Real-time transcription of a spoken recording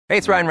Hey,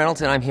 it's Ryan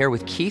Reynolds, and I'm here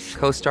with Keith,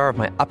 co-star of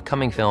my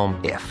upcoming film,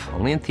 If,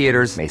 only in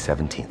theaters May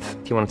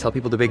 17th. Do you want to tell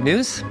people the big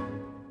news?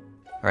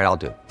 All right, I'll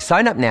do it.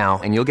 Sign up now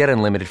and you'll get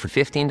unlimited for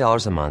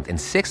 $15 a month and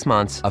 6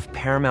 months of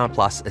Paramount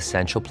Plus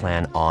Essential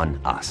Plan on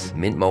us.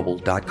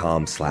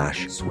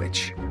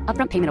 MintMobile.com/switch.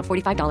 Upfront payment of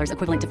 $45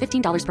 equivalent to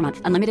 $15 per month.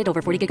 Unlimited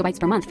over 40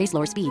 gigabytes per month. Face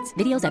lower speeds.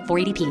 Videos at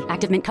 480p.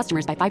 Active Mint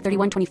customers by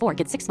 531.24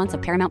 get 6 months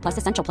of Paramount Plus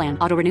Essential Plan.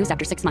 Auto renews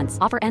after 6 months.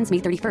 Offer ends May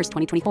 31st,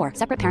 2024.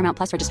 Separate Paramount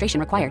Plus registration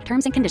required.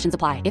 Terms and conditions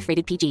apply if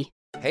rated PG.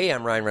 Hey,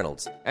 I'm Ryan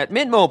Reynolds. At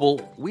Mint Mobile,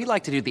 we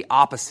like to do the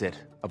opposite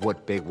of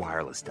what Big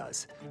Wireless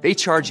does. They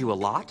charge you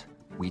a lot.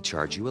 We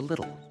charge you a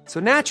little. So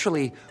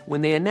naturally,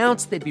 when they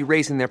announced they'd be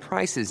raising their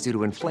prices due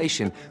to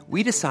inflation,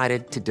 we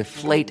decided to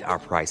deflate our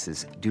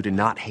prices due to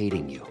not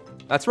hating you.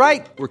 That's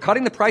right. We're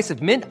cutting the price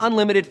of Mint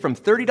Unlimited from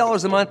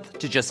 $30 a month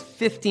to just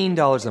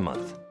 $15 a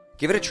month.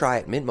 Give it a try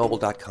at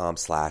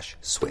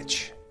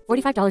mintmobile.com/switch.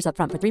 $45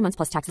 upfront for 3 months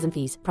plus taxes and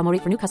fees. Promo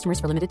rate for new customers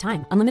for limited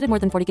time. Unlimited more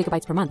than 40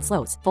 gigabytes per month.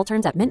 Slows full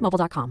terms at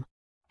mintmobile.com.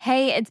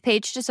 Hey, it's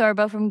Paige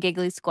DeSorbo from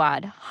Giggly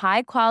Squad.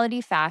 High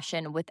quality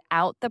fashion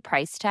without the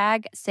price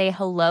tag. Say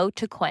hello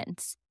to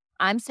Quince.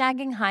 I'm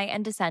snagging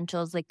high-end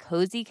essentials like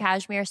cozy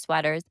cashmere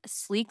sweaters,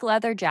 sleek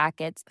leather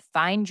jackets,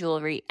 fine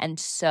jewelry, and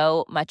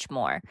so much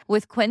more.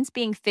 With Quince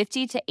being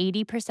 50 to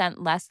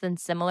 80% less than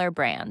similar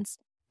brands.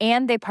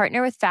 And they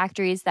partner with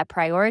factories that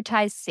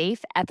prioritize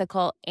safe,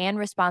 ethical, and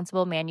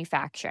responsible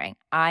manufacturing.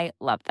 I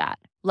love that.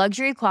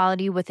 Luxury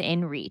quality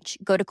within reach.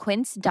 Go to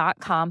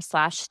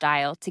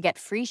quince.com/style to get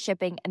free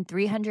shipping and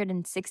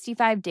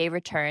 365-day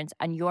returns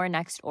on your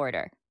next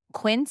order.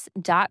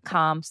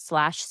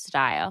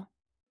 Quince.com/style.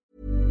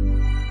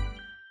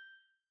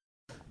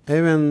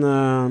 Eivind,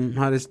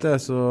 her I sted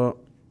så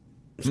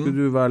skulle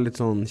du være litt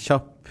sånn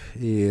kjapp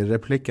I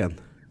replikken.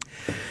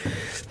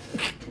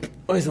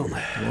 Oi, sånn.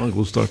 Det var en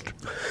god start.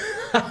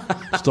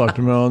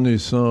 Starter med å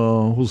nyse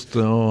og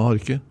hoste og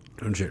harke.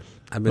 Unnskyld.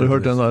 Har du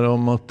hørt den der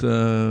om at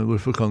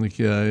hvorfor kan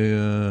ikke jeg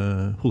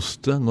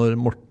hoste når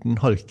Morten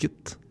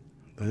harket?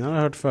 Den har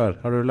jeg hørt før.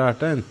 Har du lært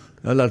den?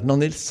 Jeg har lært den av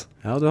Nils.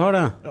 Ja, du har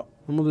det? Ja.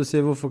 Nå må du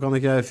si hvorfor kan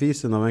ikke jeg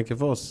fise når Wenche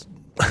Foss?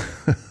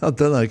 Ja,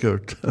 den har jeg ikke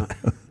hørt.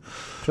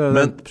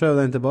 Prøv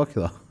den tilbake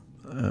da.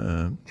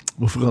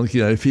 Hvorfor kan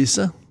ikke jeg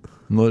fise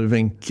når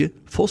Wenche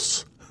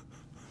Foss?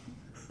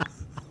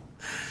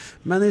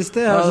 Men I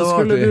sted her så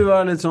skulle du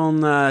være litt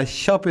sånn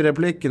kjapp I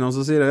replikken, og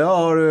så sier jeg, ja,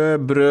 har du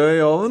brød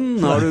I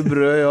ovnen? Har du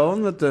brød I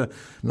ovnen, vet du?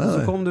 Og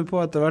så kom du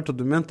på etter hvert at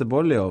du mente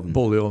bolle I ovnen.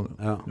 Bolle I ovnen,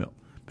 ja.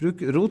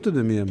 Roter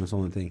du mye med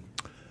sånne ting?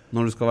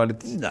 Når du skal være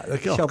litt Nei, det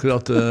ikke kjapp.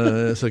 Akkurat,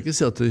 jeg skal ikke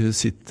si at det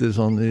sitter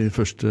sånn I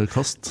første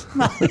kast.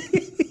 Nei,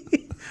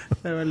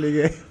 det veldig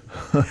gøy.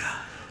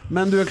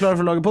 Men du klar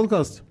for å lage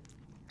podcast?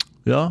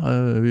 Ja,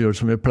 vi gjør det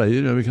som vi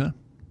pleier, gjør vi ikke det?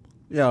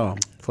 Ja,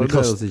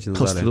 forbereder oss ikke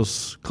noe særlig.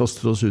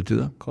 Kaster oss ut I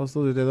det.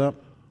 Kaster oss ut I det.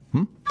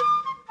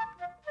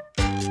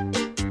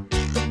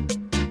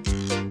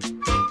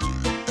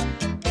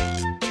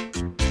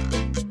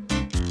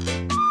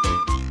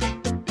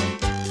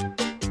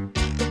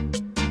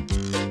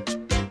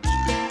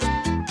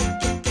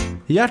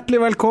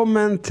 Hjertelig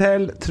velkommen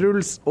til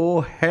Truls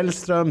og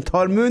Hellstrøm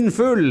tar munnen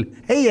full.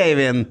 Hei,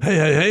 Eivind. Hei,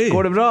 hei, hei.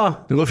 Går det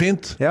bra? Det går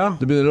fint. Ja.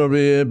 Det begynner å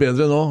bli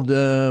bedre nå.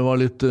 Det var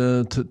litt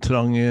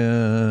trang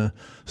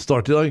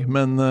start I dag,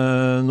 men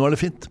nå det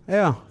fint.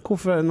 Ja,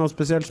 hvorfor noe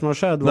spesielt som har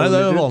skjedd? Nei,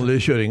 det jo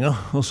vanlig kjøringa.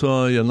 Og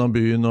så gjennom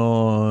byen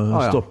og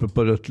stoppe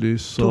på rødt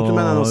lys. Tok du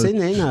med deg noe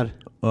sinne inn her?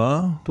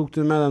 Hva? Tok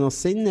du med deg noe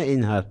sinne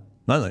inn her?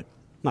 Nei.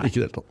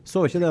 Ikke det tatt.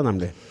 Så ikke det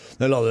nemlig.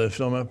 Jeg la det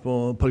fra meg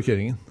på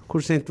parkeringen.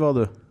 Hvor sint var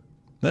du?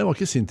 Nei, jeg var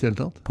ikke sint I hele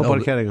tatt. På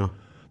parkeringen?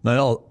 Nei,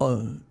 jeg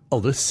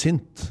aldri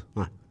sint.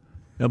 Nei.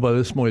 Jeg bare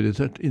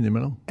småirritert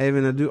innimellom.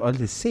 Eivind, du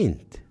aldri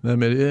sint?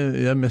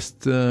 Jeg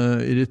mest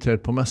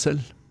irritert på meg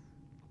selv.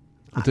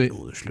 Nei, nå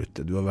må du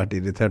slutte. Du har vært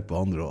irritert på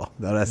andre også.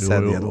 Det har jeg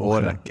sett I en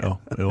årrekke.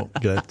 Jo,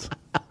 greit.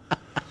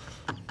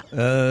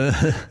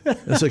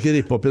 Jeg skal ikke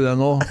rippe opp I det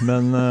nå,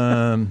 men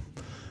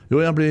jo,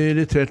 jeg blir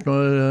irritert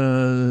når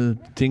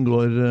ting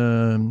går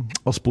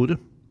av sporet.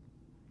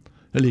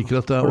 Jeg liker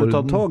at det orden. Har du orden.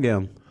 tatt tog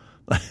igjen?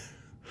 Nei.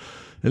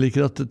 Jeg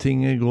liker at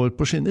ting går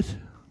på skinner.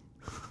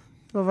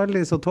 Det var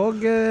veldig så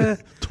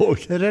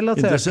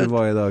tog-relatert du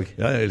var I dag.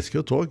 Ja, jeg elsker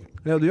jo tog.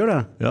 Ja, du gjør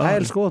det? Ja. Jeg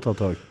elsker å ta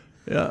tog.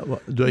 Ja,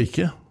 du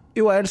ikke?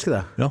 Jo, jeg elsker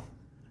det. Ja.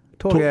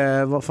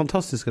 Toget var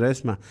fantastisk å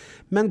reise med.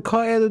 Men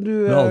hva det du...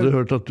 Jeg har aldri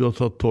hørt at du har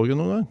tatt toget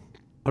noen gang.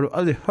 Har du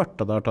aldri hørt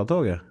at jeg har tatt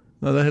toget?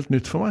 Nei, det helt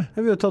nytt for meg.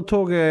 Vi har tatt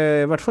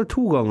toget I hvert fall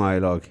 2 ganger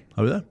I lag.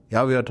 Har vi det?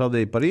 Ja, vi har tatt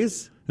det I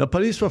Paris. Ja,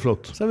 Paris var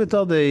flott. Så har vi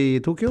tatt det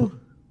I Tokyo.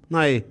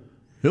 Nei.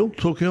 Jo,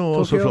 Tokyo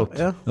var også flott.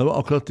 Ja. Det var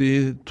akkurat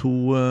de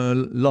 2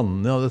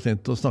 landene jeg hadde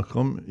tenkt å snakke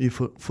om I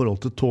forhold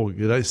til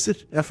togreiser.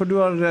 Ja, for du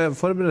har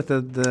forberedt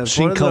et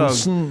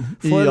Shinkansen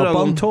I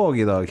Japan. Om tog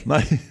I dag. Nei,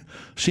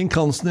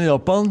 Shinkansen I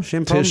Japan,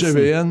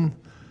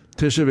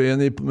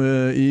 TGV-en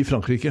I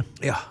Frankrike.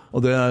 Ja.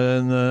 Og det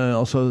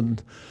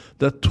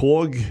det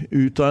tog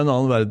ut av en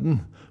annen verden.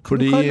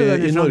 Fordi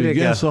I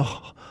Norge så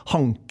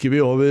hanker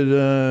vi over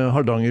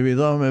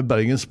Hardangervidda med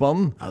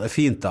Bergensbanen. Ja, det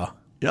fint da.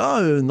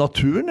 Ja,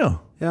 naturen, ja.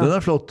 Den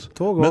er flott.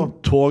 Men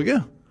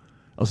toget,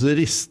 altså det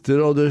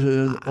rister, og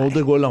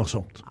det går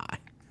langsomt. Nei.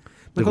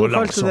 Men hva du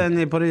kalte den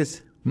i Paris?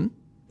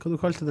 Hva du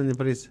kalte den i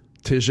Paris?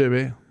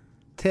 TGV.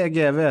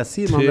 TGV,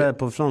 sier man det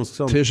på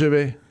fransk sånn?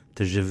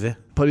 TGV.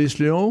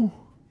 Paris-Lyon,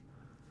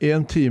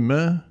 1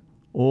 time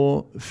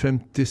og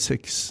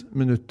 56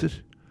 minutter.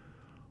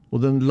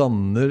 Og den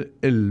lander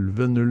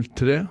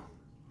 11.03.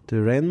 Du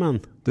Rainman?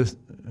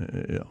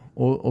 Ja.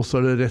 Og så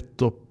det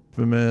rett opp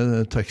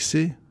med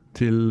taxi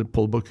til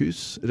Paul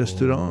Bocuse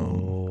restaurant.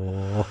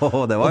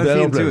 Det var en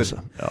fin tur.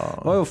 Det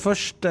var jo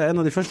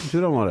en av de første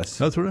turene våre.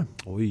 Jeg tror det.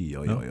 Oi.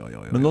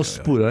 Men nå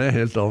sporer jeg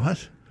helt av her.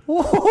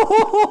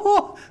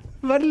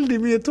 Veldig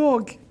mye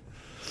tog.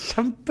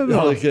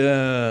 Kjempebra.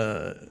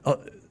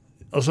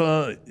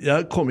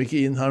 Jeg kom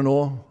ikke inn her nå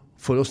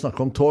for å snakke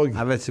om tog.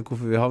 Jeg vet ikke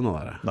hvorfor vi havnet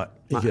der. Nei,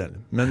 ikke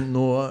heller. Men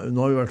nå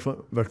har vi i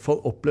hvert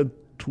fall opplevd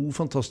 2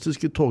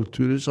 fantastiske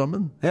togturer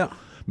sammen. Ja.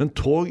 Men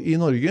tog i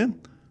Norge,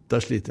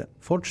 der sliter jeg.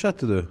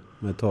 Fortsetter du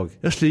med tog?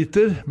 Jeg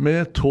sliter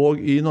med tog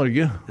i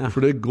Norge,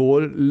 for det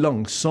går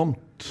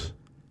langsomt.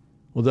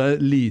 Og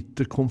det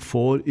lite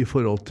komfort i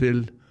forhold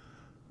til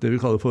det vi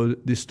kaller for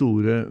de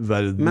store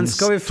verdenstogene. Men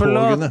skal vi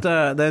forlate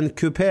den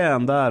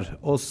kupéen der,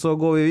 og så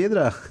går vi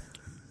videre?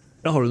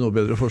 Ja, har du noe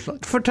bedre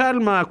forslag?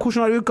 Fortell meg,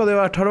 hvordan har uka det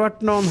vært? Har det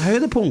vært noen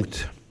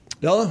høydepunkt?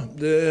 Ja,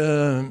 det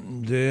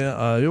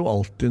jo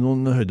alltid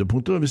noen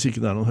høydepunkter, og hvis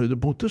ikke det noen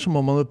høydepunkter, så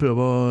må man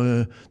prøve å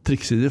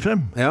trikse de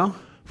frem. Ja.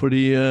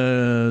 Fordi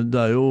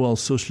det jo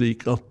altså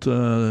slik at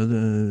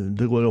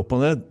det går opp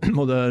og ned,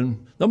 og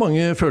det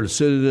mange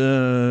følelser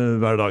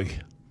hver dag.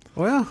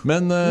 Ja.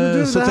 Men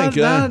så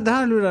tenker jeg... Det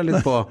her lurer jeg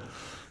litt på.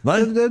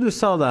 Det du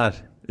sa der.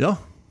 Ja.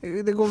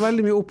 Det går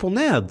veldig mye opp og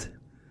ned.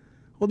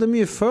 Og det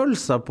mye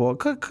følelser på.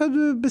 Hva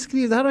du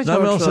beskriver? Det her har ikke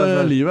vært så...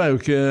 Livet jo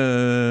ikke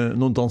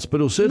noen dans på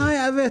roser. Nei,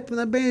 jeg vet,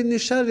 men jeg ble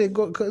nysgjerrig.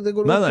 Det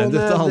går opp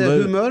og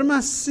ned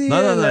humørmessig?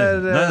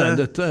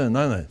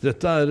 Nei.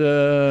 Dette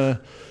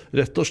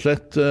rett og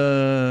slett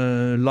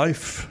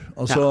life.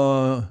 Altså,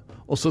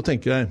 og så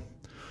tenker jeg,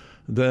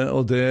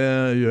 og det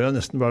gjør jeg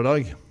nesten hver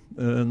dag.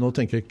 Nå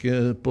tenker jeg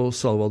ikke på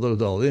Salvador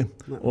Dali.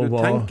 Du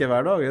tenker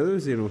hver dag, det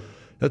du sier nå?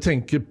 Jeg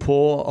tenker på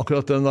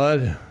akkurat den der.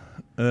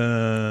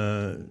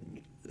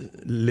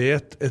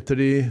 Let etter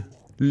de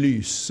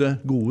lyse,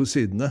 gode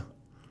sidene.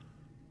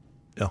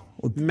 Ja.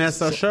 Med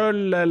seg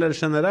selv, eller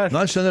generelt?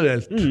 Nei,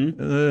 generelt.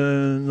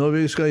 Når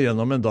vi skal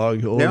gjennom en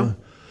dag. Og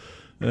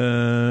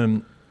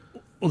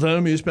det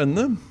jo mye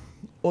spennende.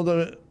 Og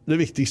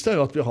det viktigste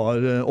jo at vi har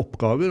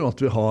oppgaver, og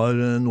at vi har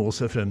noe å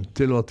se frem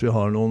til, og at vi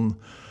har noen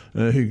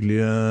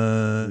hyggelige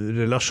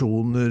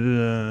relasjoner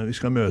vi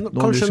skal møte.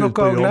 Kanskje noe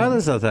å glede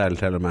seg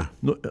til og med?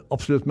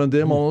 Absolutt, men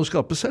det må man jo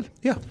skape selv.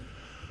 Ja.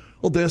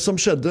 Og det som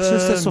skjedde... Jeg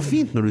synes det så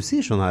fint når du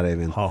sier sånn her,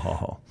 Eivind.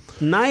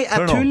 Nei,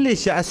 jeg tuller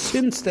ikke. Jeg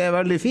synes det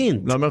veldig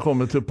fint. La meg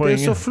komme til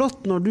poenget. Det så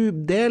flott når du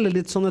deler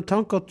litt sånne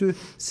tanker, at du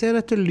ser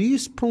etter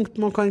lyspunkt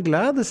man kan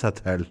glede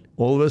seg til.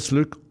 Always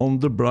look on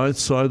the bright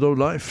side of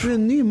life. Du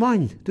en ny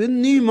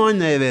mann.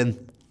 Eivind.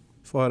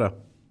 Få høre.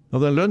 Jeg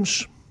hadde en lunsj.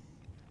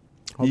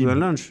 Hadde du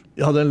en lunsj?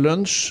 Jeg hadde en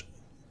lunsj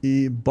i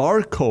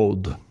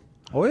Barcode.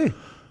 Oi.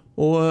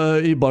 Og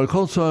i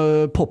Barcode så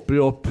popper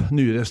det opp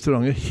nye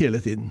restauranter hele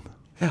tiden.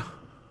 Ja.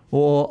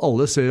 Og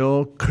alle ser jo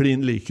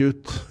klin like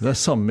ut. Det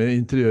samme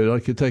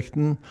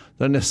interiørarkitekten,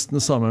 det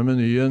nesten samme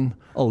menyen.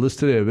 Alle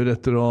strever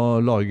etter å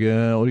lage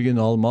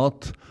original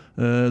mat.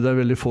 Det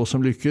veldig få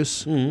som lykkes.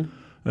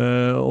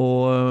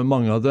 Og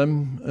mange av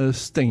dem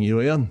stenger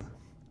jo igjen.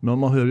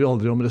 Men man hører jo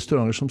aldri om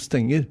restauranter som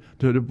stenger.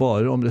 Du hører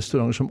bare om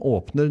restauranter som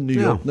åpner,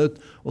 nyåpnet,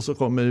 og så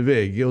kommer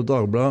VG og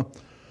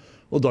Dagbladet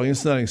og Dagens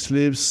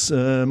Næringslivs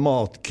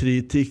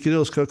matkritikere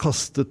og skal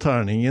kaste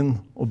terningen,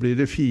 og blir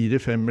det 4,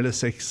 5 eller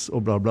 6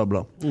 og bla bla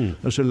bla.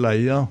 Jeg så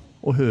lei av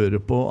å høre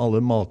på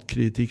alle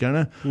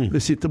matkritikerne. De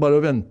sitter bare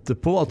og venter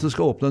på at det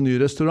skal åpne en ny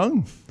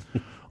restaurant.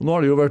 Og nå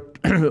har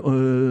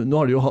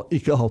de jo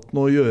ikke hatt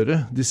noe å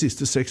gjøre de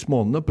siste 6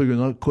 månedene på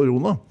grunn av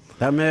korona.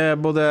 De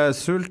både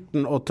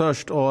sulten og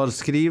tørst og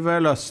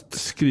skriveløst.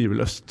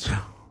 Skriveløst.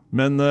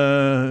 Men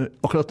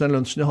akkurat den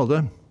lunsjen jeg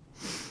hadde,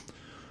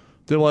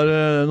 det var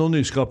noen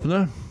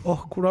nyskapende.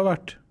 Hvor det har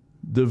vært?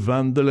 The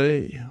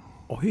Vandelay.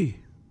 Oi.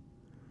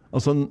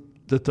 Altså,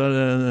 dette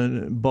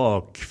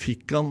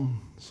bakfikkan,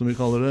 som vi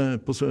kaller det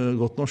på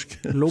godt norsk.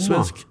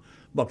 Svensk.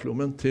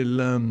 Baklommen til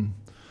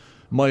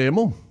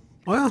Maemo.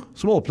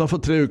 Som åpnet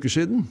for 3 uker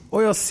siden.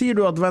 Sier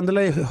du at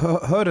Vandelay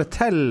hører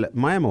til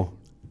Maemo?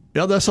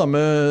 Ja, det samme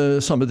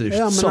drift,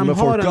 men samme de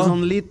har en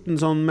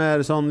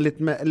sånn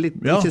liten, litt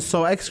ikke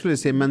så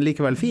eksklusiv, men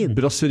likevel fin.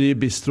 Brasserie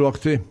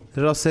Bistro-aktig.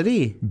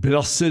 Raseri?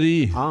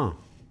 Brasserie.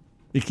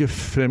 Ikke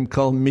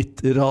fremkall mitt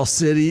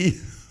raseri.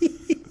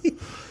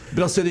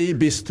 Brasserie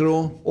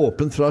Bistro,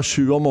 åpent fra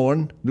 7 om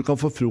morgenen. Du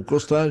kan få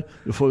frokost der,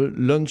 du får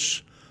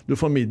lunsj, du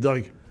får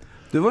middag.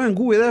 Det var en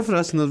god idé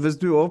forresten, at hvis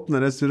du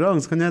åpner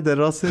restaurant, så kan jeg hete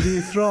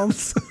Rasserie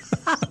Frans.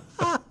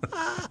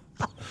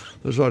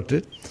 Det så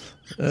artig.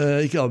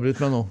 Ikke avbryt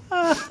meg nå.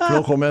 For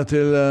nå kommer jeg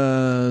til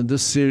The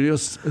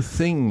Serious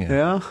Thing.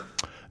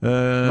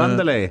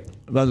 Vandelay.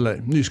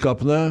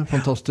 Nyskapende,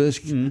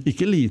 fantastisk.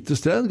 Ikke lite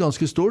sted,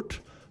 ganske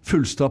stort.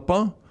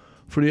 Fullstappa,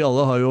 fordi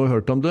alle har jo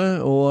hørt om det,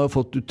 og har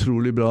fått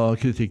utrolig bra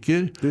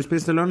kritikker. Du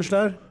spiste lunsj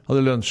der?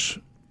 Hadde lunsj.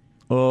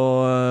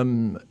 Og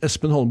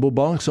Espen Holmbo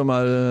Bank, som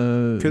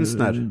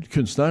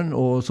kunstneren,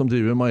 og som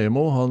driver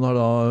Maemo, han har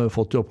da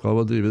fått i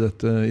oppgave å drive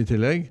dette i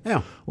tillegg.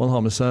 Ja. Og han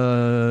har med seg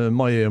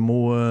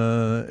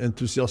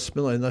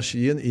Maemo-entusiasmen og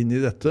energien inn i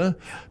dette.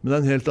 Men det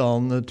en helt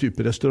annen type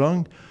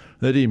restaurant.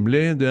 Det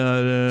rimelig, det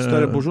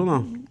større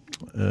porsjoner?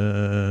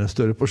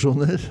 Større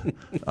porsjoner.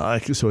 Ja,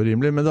 ikke så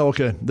rimelig, men det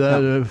ok.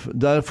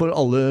 Det for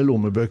alle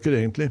lommebøker,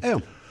 egentlig. Ja.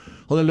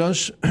 Hadde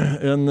lunsj,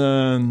 en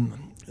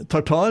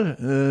tartar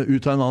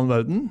ut av en annen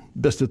verden.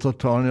 Beste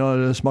tartaren jeg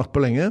har smakt på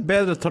lenge.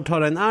 Bedre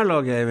tartar enn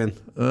laget, Eivind?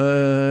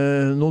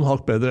 Noen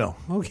hakk bedre, ja.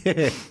 Ok.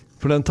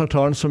 For den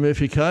tartaren som vi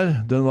fikk her,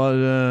 den var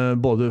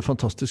både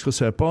fantastisk å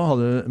se på,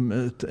 hadde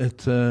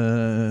et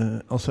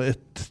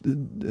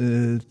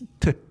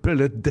teppe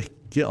eller et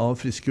dekke av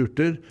friske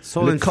urter. Så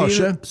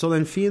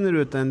den finere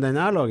ut enn den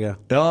laget?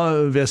 Ja,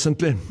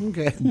 vesentlig.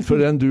 Okay. For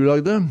den du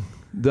lagde,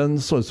 den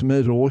så ut som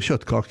en rå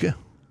kjøttkake.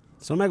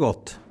 Som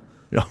godt.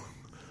 Ja.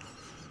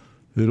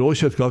 Rå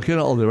kjøttkaker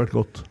har aldri vært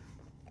godt.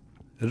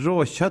 Rå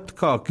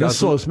kjøttkake? Det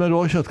så ut som en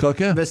rå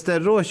kjøttkake. Hvis det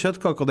rå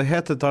kjøttkake og det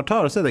heter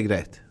tartar, så det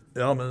greit.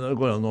 Ja, men det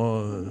går an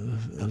å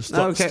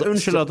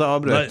unnskyld at jeg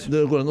avbrøt. Nei,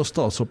 det går an å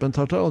stase opp en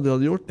tartar, og det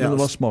hadde gjort, men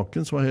det var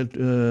smaken som var helt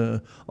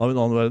av en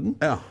annen verden.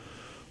 Ja.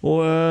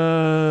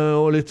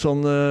 Og litt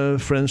sånn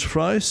french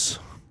fries.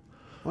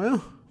 Ja,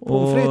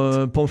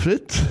 pommes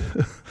frites.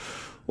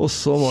 Og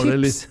så var det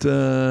litt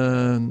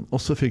og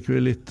så fikk vi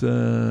litt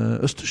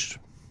østers.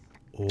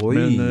 Oi.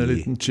 Med en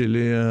liten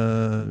chili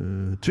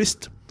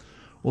twist.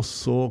 Og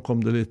så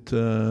kom det litt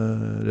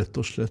rett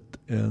og slett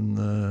en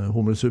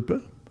hummelsuppe.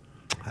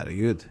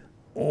 Herregud.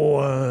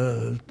 Og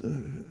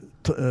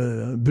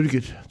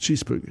burger,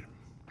 cheeseburger.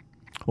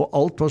 Og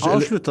alt var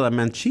avsluttet det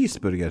med en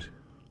cheeseburger?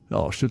 Ja,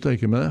 avsluttet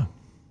ikke med det.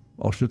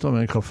 Avsluttet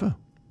med en kaffe.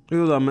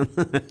 Jo da, men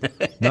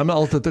Nei, men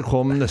alt dette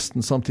kom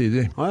nesten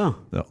samtidig. Ja.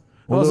 Det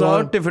var så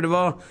artig, for det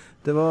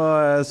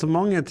var så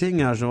mange ting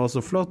her som var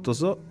så flott, og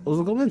så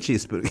kom det en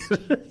cheeseburger.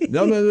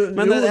 Ja,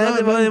 men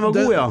den var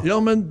god, ja. Ja,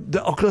 men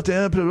det akkurat det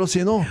jeg prøver å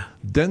si nå.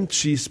 Den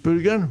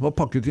cheeseburgeren var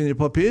pakket inn i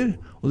papir,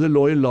 og det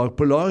lå i lag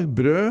på lag.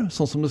 Brød,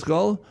 sånn som det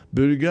skal.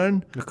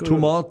 Burgeren,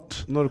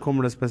 tomat. Når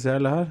kommer det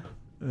spesielle her?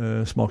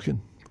 Smaken.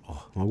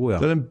 Den var god,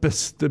 ja. Det den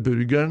beste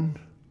burgeren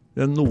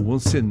jeg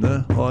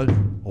noensinne har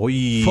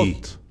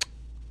fått.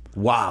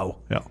 Wow!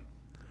 Ja.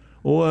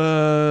 Og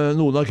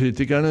noen av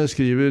kritikerne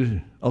skriver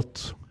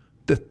at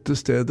dette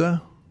stedet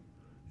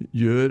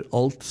gjør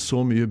alt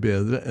så mye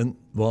bedre enn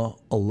hva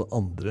alle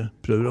andre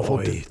prøver å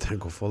få til.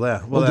 Tenk å få det.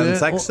 Var det en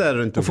sekser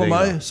rundt omkring? Og for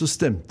meg så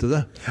stemte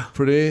det. Ja.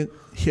 Fordi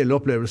hele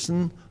opplevelsen,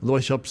 det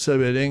var kjapp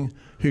servering,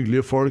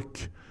 hyggelige folk.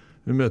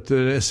 Vi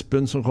møter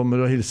Espen som kommer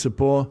og hilser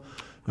på.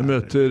 Vi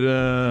møter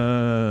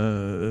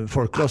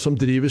folka som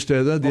driver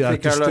stedet. De er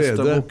til stede. Og fikk jeg lyst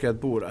til å boke et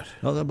bord her?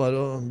 Ja, det er bare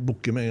å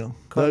boke med en gang.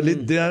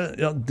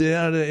 Det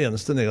er det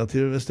eneste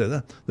negative ved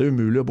stedet. Det er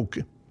umulig å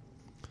boke.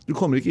 Du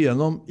kommer ikke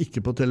gjennom,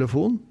 ikke på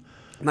telefon.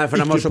 Nei, for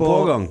de var så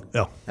pågang.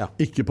 Ja.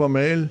 Ikke på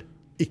mail.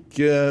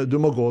 Du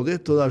må gå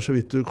dit, og det er så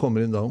vidt du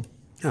kommer inn da.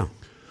 Ja.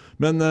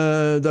 Men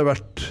det har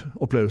vært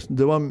opplevelsen.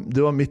 Det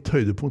var mitt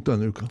høydepunkt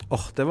denne uka.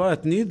 Det var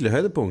et nydelig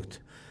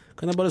høydepunkt.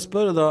 Kan jeg bare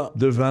spørre da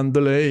The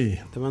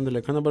Vandelay.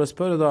 Kan jeg bare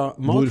spørre da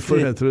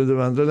Hvorfor heter det The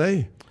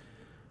Vandelay?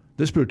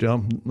 Det spurte jeg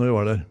ham når jeg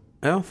var der.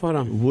 Ja, for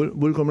ham.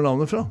 Hvor kommer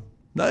navnet fra?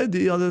 Nei,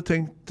 de hadde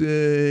tenkt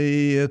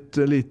i et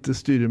lite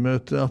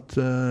styremøte at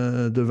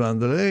The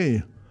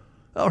Vandelay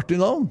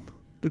artig navn.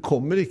 Det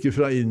kommer ikke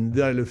fra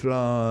India eller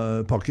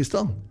fra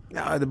Pakistan.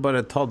 Ja, er det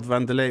bare tatt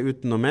Vandelay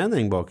uten noe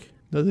mening bak?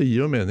 Ja, det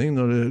gir jo mening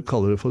når du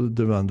kaller det for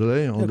The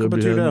Vandelay, og det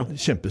blir en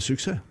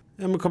kjempesuksess.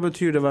 Ja, men hva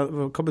betyr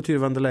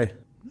Vandelay?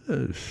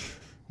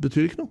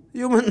 Betyr ikke noe.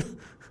 Jo, men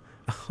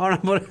har de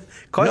bare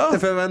kalt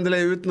det for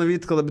Vandelay uten å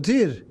vite hva det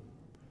betyr?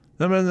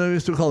 Nei, men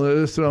hvis du kaller det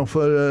restaurant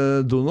for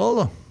Donald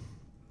da.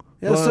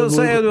 Ja,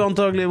 så er du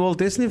antagelig Walt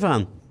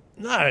Disney-fan.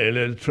 Nei,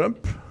 eller Trump.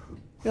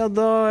 Ja,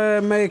 da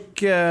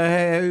make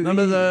no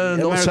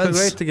sense.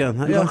 Great again.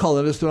 Du kan kalle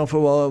det restaurant for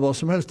hva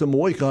som helst. Det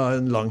må ikke ha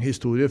en lang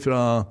historie fra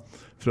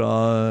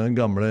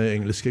gamle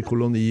engelske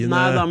koloniene.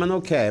 Nei da, men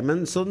ok.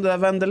 Men så det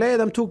Vandelay,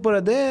 de tok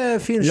bare det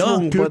fin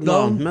svung på et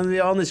navn, men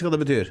vi aner ikke hva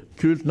det betyr.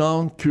 Kult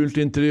navn,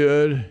 kult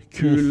interiør,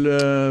 kul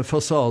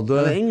fasade.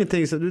 Det er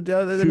ingenting, det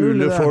er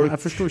kule folk. Jeg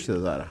forstår ikke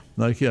det der.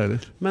 Nei, ikke jeg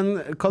heller. Men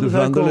hva du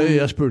tenker om...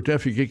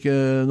 Jeg fikk ikke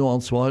noe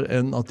annet svar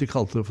enn at de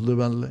kalte det for The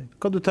Vandelay.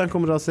 Hva du tenker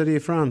om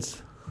Raseri France?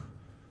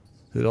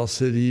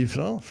 Raseri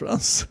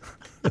France?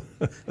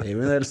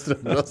 Eivind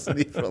Hellstrøm,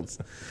 Raseri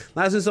France.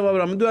 Nei, jeg synes det var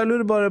bra. Men jeg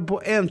lurer bare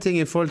på en ting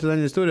i forhold til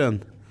den historien.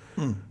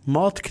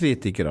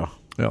 Matkritikere.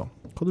 Ja.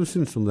 Hva du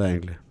synes om det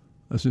egentlig?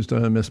 Jeg synes det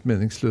er det mest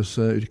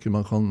meningsløse yrket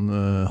man kan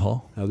ha.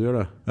 Ja, du gjør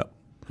det? Ja.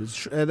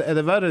 Er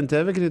det verre enn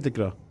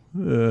TV-kritikere?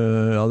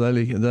 Ja,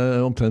 det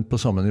er omtrent på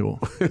samme nivå.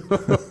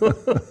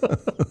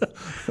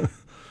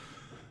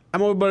 Jeg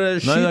må bare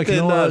skyte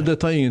inn der.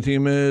 Dette har ingenting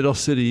med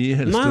raseri i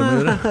Hellstrøm å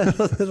gjøre.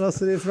 Nei,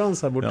 raseri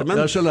Frans her borte. Ja,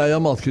 jeg så lei av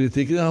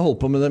matkritikere. Jeg har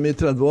holdt på med dem i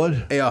 30 år.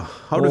 Ja,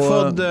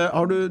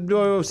 du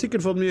har jo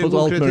sikkert fått mye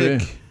god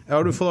kritikk. Ja,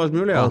 har du fått alt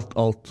mulig? Ja?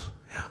 Alt.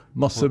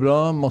 Masse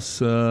bra,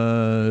 masse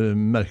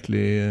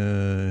merkelig,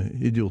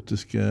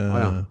 idiotiske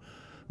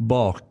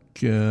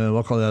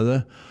hva kaller jeg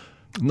det?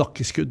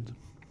 Nakkeskudd.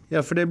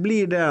 Ja, for det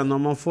blir det når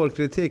man får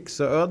kritikk,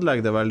 så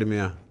ødelegger det veldig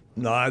mye.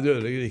 Nei, det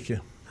ødelegger ikke.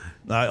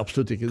 Nei,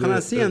 absolutt ikke. Kan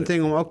jeg si en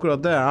ting om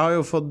akkurat det? Jeg har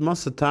jo fått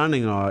masse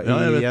terninger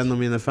gjennom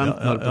mine 15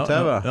 år på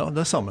TV. Ja,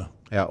 det er samme.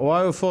 Ja, og jeg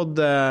har jo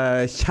fått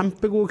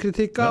kjempegode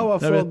kritikker, og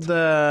jeg har fått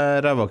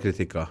ræva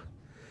kritikker.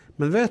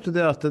 Men vet du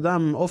det at det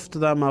er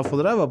ofte dem jeg har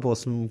fått ræva på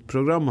som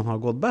programmene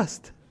har gått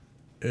best?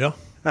 Ja.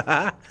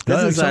 Det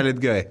synes jeg er litt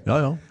gøy.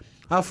 Ja.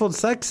 Jeg har fått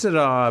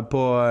 6-ere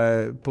på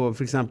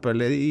for eksempel,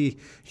 i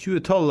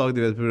 2012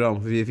 lagde vi et program,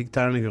 for vi fikk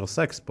terningkast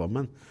 6 på,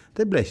 men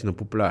det ble ikke noe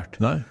populært.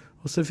 Nei.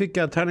 Og så fikk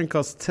jeg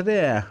terningkast 3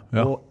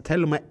 og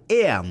til og med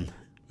 1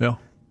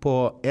 på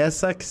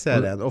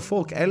E6-serien, og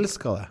folk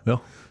elsker det. Ja,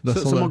 det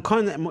så man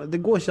kan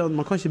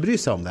ikke bry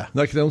seg om det.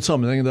 Det er ikke noen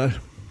sammenheng der.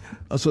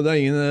 Altså, det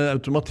er ingen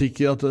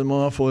automatikk i at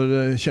man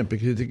får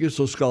kjempekritiker,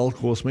 så skal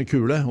alt gå som en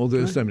kule, og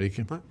det stemmer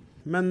ikke. Nei.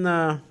 Men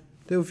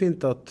det er jo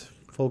fint at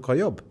folk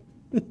har jobb.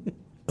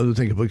 Du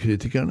tenker på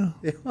kritikerne?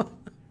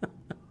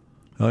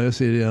 Ja, jeg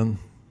sier igjen.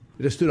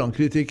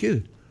 Restaurantkritiker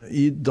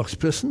i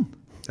dagspressen.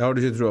 Det har du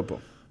ikke troa på.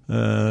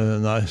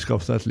 Nei,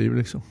 skaff deg et liv,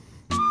 liksom.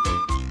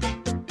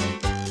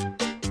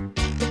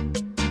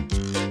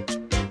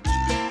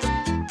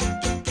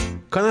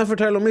 Kan jeg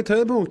fortelle om mitt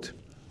høydepunkt?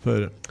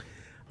 Høre.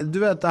 Du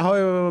vet, jeg har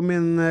jo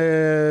min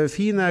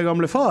fine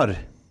gamle far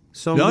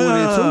som bor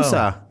i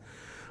Tromsø.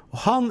 Og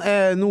han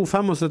er nå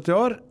 75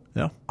 år.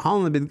 Ja.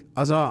 Han er blitt,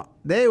 altså,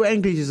 det er jo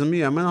egentlig ikke så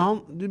mye, men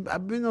jeg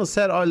begynner å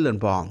se alderen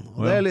på han.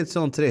 Og det er litt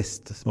sånn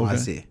trist, må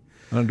jeg si.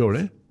 Er han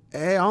dårlig?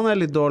 Han er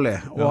litt dårlig.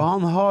 Og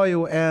han har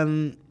jo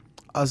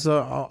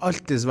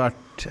alltid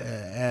vært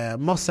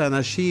masse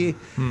energi,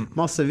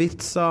 masse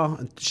vitser,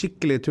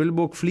 skikkelig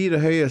tullbukk,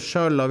 flirer høye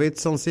selv av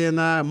vitsene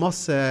sine,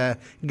 masse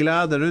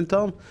glede rundt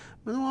han.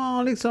 Men nå har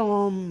han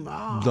liksom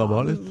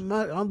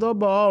han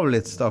dabba av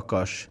litt,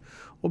 stakkars,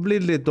 og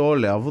blitt litt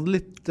dårlig, har fått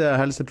litt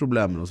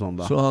helseproblemer og sånn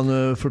da. Så han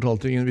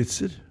fortalte ingen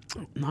vitser?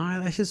 Nei,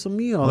 det er ikke så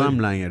mye av dem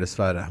lenger,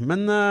 dessverre.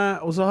 Men,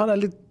 og så har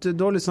jeg litt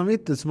dårlig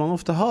samvittighet som man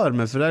ofte har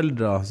med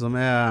foreldre som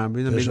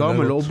begynner å bli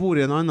gammel og bor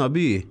i en annen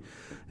by.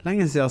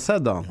 Lenge siden jeg har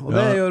sett han, og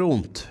det gjør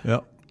vondt.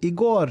 I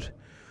går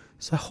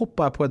så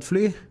hoppet jeg på et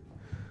fly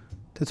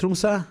til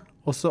Tromsø,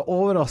 og så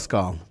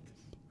overrasket han.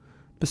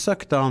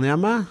 Besøkte han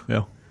hjemme,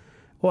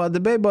 og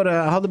jeg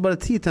hadde bare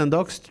tid til en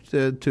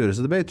dagstur,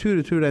 så det ble tur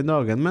den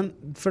dagen. Men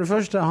for det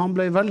første, han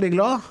ble veldig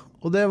glad,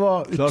 og det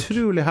var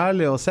utrolig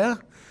herlig å se.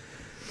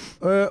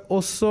 Og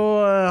så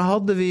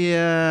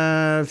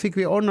fikk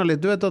vi ordnet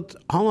litt. Du vet at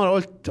han har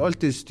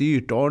alltid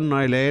styrt og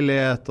ordnet i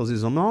leilighet og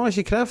sånn, men han har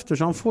ikke krefter,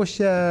 så han får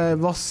ikke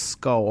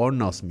vasket og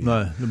ordnet så mye.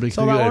 Nei, det blir ikke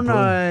så han har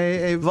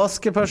ordnet en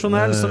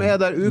vaskepersonell som er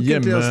der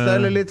ukentlig og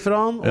steller litt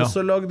fra han, og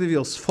så lagde vi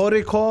oss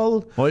fårikål,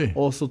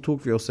 og så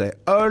tok vi oss en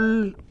øl,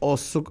 og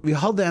så vi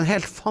hadde en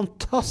helt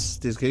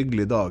fantastisk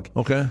hyggelig dag.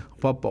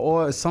 Pappa,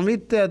 og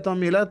samvittigheten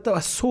min lette, og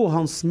jeg så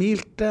han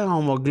smilte,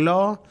 han var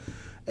glad.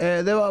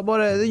 Det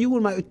gjorde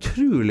meg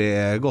utrolig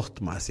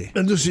godt, må jeg si.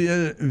 Men du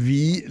sier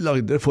vi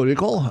lagde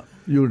fårikål.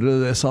 Gjorde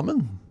dere det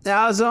sammen?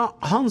 Ja, altså,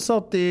 han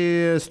satt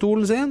i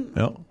stolen sin,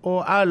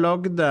 og jeg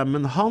lagde,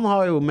 men han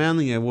har jo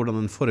meninger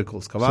hvordan en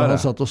fårikål skal være. Så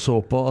han satt og så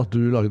på at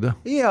du lagde?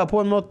 Ja, på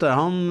en måte.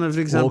 Han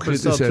for eksempel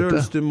sa,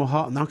 Truls, du må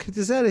ha... Nei, han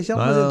kritiserer ikke.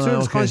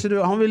 Truls,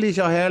 kanskje han ville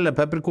ikke ha hele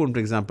pepperkorn,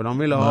 for eksempel.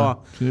 Han ville ha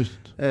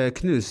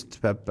knust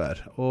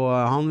pepper. Og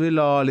han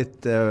ville ha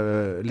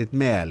litt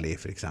mel i,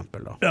 for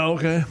eksempel. Da. Ja,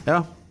 ok.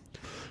 Ja.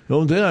 Jo,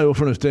 det er jo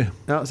fornuftig.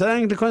 Ja, så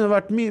egentlig kan det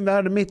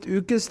være mitt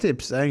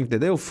ukestips, egentlig.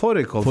 Det er jo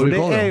fårikål, for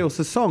det er jo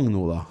sesong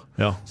nå, da.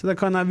 Ja. Så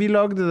vi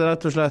lagde det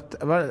rett og slett,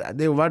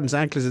 det er jo verdens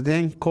enkleste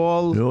ting,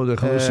 kål, jo, det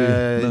kan du si,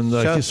 men det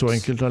er ikke så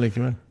enkelt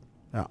allikevel.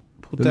 Ja,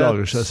 potet, det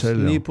lager seg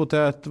selv,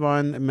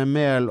 nypotetvann med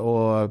mel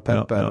og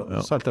pepper,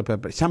 salt og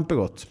pepper,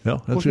 kjempegodt. Ja,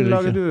 hvordan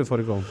lager du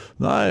fårikål?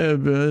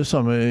 Nei,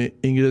 samme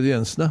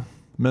ingrediensene,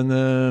 men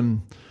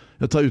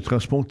jeg tar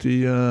utgangspunkt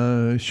i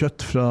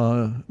kjøtt fra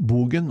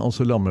bogen,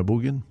 altså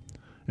lammebogen.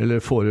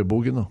 Eller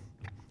fårebogen da.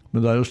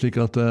 Men det er jo slik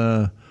at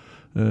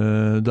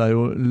det er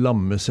jo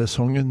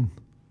lammesesongen,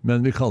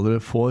 men vi kaller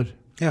det får.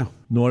 Ja.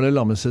 Nå er det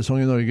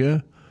lammesesong i Norge,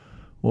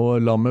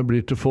 og lammet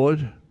blir til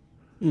får.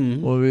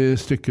 Og vi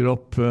stykker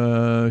opp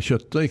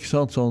kjøttet, ikke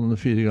sant? Sånn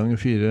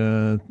 4x4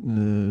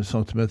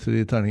 centimeter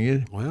i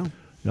terninger.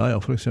 Ja,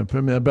 for eksempel,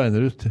 men jeg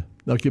beiner ut.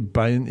 Det er ikke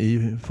bein i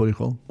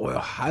fårikålen.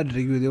 Ja,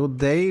 herregud, det er jo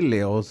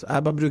deilig.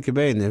 Jeg bare bruker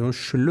bein, jeg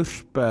kan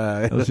slurpe.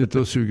 Jeg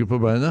sitter og suger på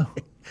beinet.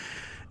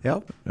 Ja.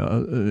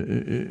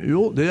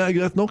 Jo, det er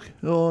greit nok,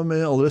 og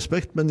med all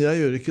respekt, men jeg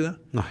gjør ikke det.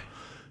 Nei.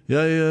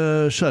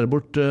 Jeg skjærer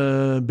bort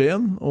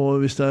ben,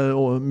 og hvis det er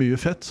mye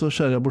fett, så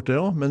skjærer jeg bort det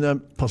også, men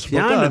jeg passer på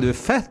at det er... Fjerner du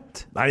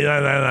fett? Nei.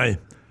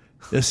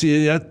 Jeg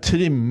sier jeg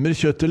trimmer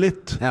kjøttet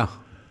litt. Ja.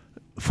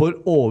 for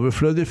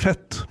overflødig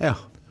fett. Ja.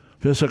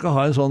 For jeg skal ikke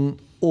ha en sånn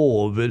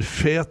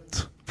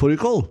overfet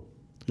fårikål.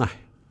 Nei.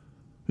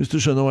 Hvis du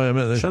skjønner hva jeg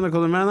mener. Skjønner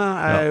hva du mener.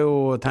 Jeg jo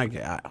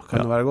tenker,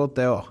 kan det være godt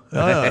det også?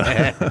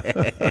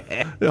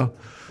 Ja.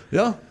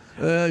 Ja.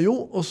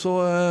 Jo, og så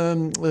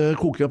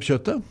koker jeg opp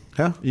kjøttet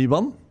i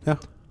vann.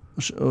 Ja.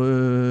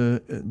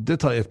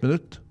 Det tar 1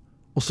 minutt.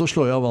 Og så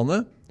slår jeg av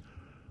vannet.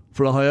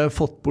 For da har jeg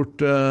fått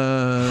bort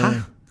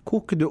Hæ?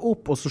 Koker du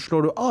opp, og så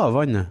slår du av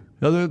vannet?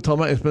 Ja, det tar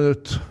meg 1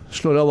 minutt.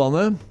 Slår av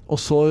vannet, og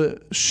så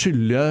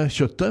skyller jeg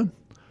kjøttet.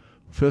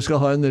 For jeg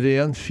skal ha en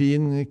ren,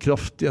 fin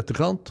kraft i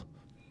etterkant.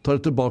 Tar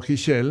det tilbake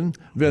i kjelen.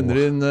 Vender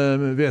inn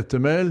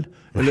hvetemel,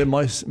 eller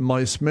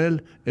maismel,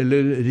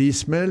 eller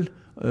rismel.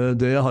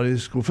 Det jeg har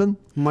i skuffen.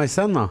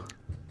 Maisenna?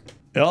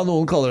 Ja,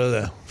 noen kaller det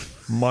det.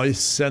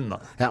 Maisenna.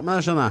 Ja, men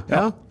jeg skjønner.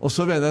 Ja. Og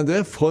så vender jeg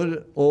det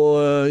for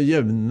å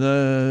jevne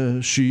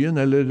skyen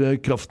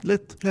eller kraften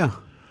litt. Ja.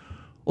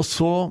 Og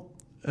så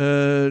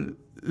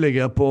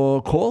legger jeg på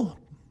kål.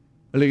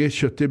 Jeg legger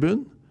kjøtt i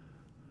bunn.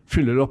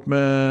 Fyller opp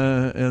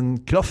med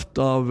en kraft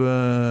av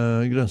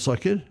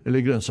grønnsaker, eller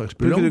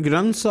grønnsaksbuljong. Bruker du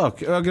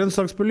grønnsak? Ja,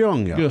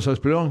 grønnsaksbuljong, ja.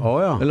 Grønnsaksbuljong.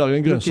 Ja. Jeg lager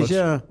en Bruker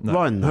ikke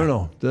vann. Hør nå,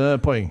 det er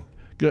poeng.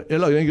 Jeg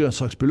lager en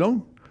grønnsaksbuljong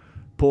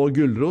på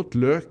gulrot,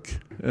 løk,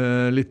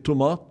 litt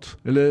tomat,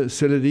 eller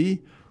selleri,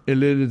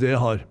 eller det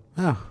jeg har.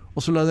 Ja.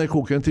 Og så lar jeg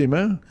koke 1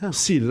 time,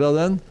 siler av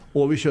den,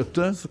 over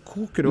kjøttet. Så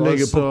koker du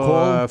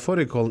altså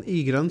fårikålen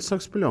i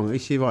grønnsaksbuljong,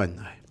 ikke i vann?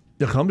 Nei.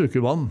 Jeg kan bruke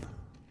vann,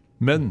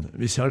 men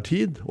hvis jeg har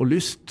tid og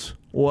lyst,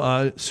 og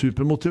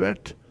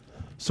supermotivert,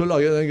 så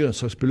lager jeg den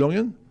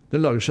grønnsaksbuljongen.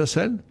 Den lager seg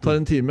selv, tar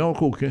 1 time å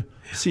koke.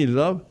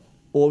 Siler av,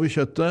 over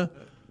kjøttet,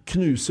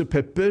 knuser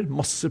pepper,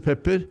 masse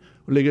pepper,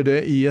 og legger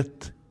det i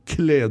et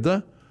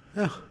klede,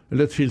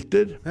 eller et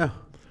filter. Ja.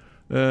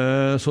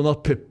 Sånn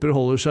at pepper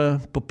holder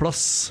seg på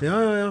plass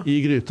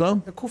i gryta.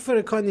 Hvorfor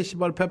kan ikke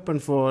bare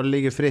pepperen få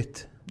ligge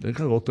fritt? Det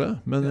kan godt det,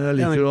 men jeg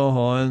liker å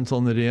ha en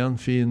sånn ren,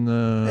 fin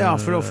ja,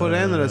 for å få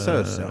renere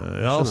saus.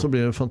 Ja, så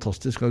blir det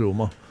fantastisk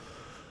aroma.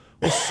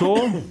 Og så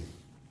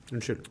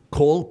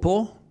kål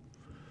på.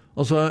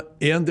 Altså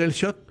 1 del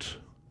kjøtt,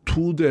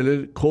 2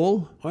 deler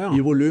kål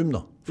i volum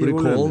da. Fordi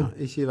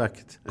ikke i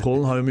vekt.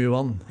 Kålen har jo mye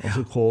vann.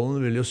 Altså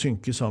kålen vil jo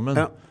synke sammen.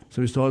 Så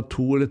hvis du har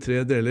 2 eller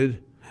 3 deler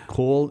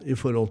kål i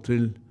forhold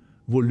til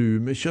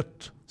volumet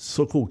kjøtt,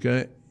 så koker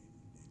jeg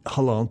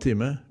 1,5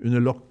 time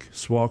under lokk,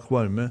 svak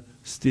varme,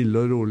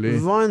 stille og rolig.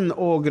 Vann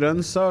og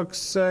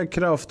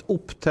grønnsakskraft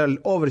opp til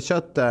over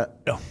kjøttet,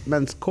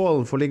 mens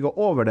kålen får ligge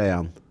over det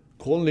igjen.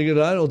 Kålen ligger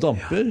der og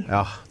damper.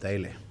 Ja,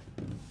 deilig.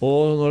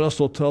 Og når det har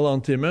stått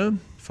 1,5 time,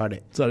 ferdig.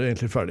 Så er det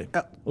egentlig ferdig.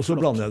 Og så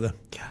blander jeg det.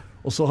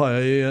 Og så har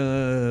jeg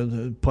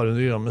et par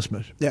 100 gram med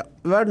smør. Ja,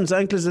 verdens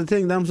enkleste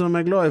ting, de som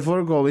er glad i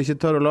fårikål ikke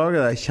tør å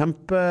lage det,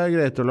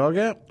 kjempegreit å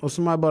lage. Og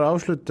så må jeg bare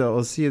avslutte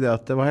og si det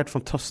at det var helt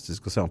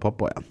fantastisk å se han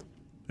pappa igjen.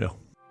 Ja.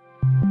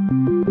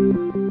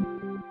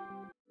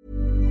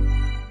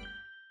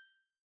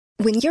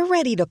 When you're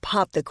ready to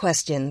pop the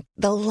question,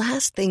 the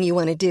last thing you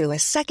want to do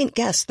is second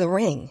guess the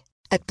ring.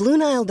 At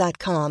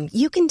BlueNile.com,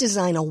 you can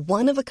design a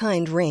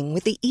one-of-a-kind ring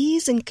with the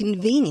ease and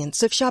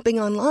convenience of shopping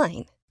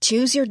online.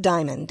 Choose your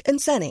diamond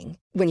and setting.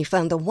 When you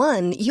find the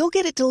one, you'll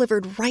get it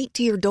delivered right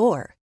to your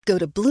door. Go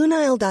to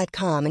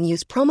BlueNile.com and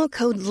use promo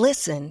code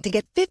LISTEN to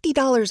get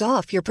 $50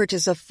 off your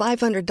purchase of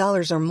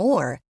 $500 or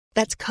more.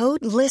 That's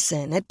code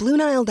LISTEN at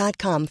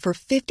BlueNile.com for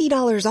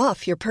 $50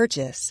 off your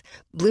purchase.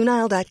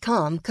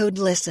 BlueNile.com, code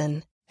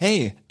LISTEN.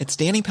 Hey, it's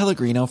Danny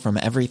Pellegrino from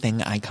Everything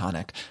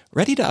Iconic.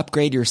 Ready to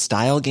upgrade your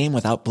style game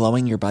without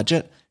blowing your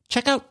budget?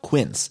 Check out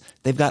Quince.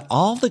 They've got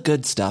all the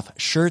good stuff,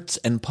 shirts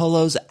and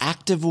polos,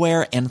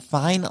 activewear, and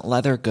fine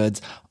leather goods,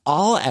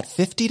 all at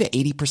 50 to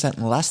 80%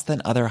 less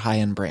than other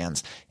high-end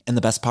brands. And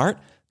the best part?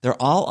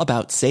 They're all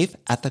about safe,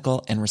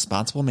 ethical, and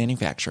responsible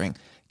manufacturing.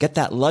 Get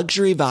that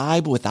luxury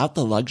vibe without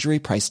the luxury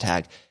price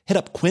tag. Hit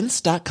up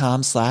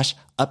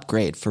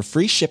quince.com/upgrade for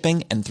free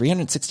shipping and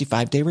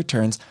 365-day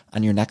returns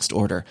on your next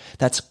order.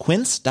 That's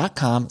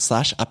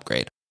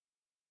quince.com/upgrade.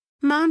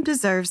 Mom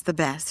deserves the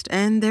best,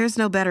 and there's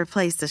no better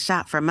place to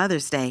shop for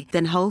Mother's Day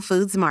than Whole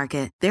Foods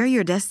Market. They're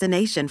your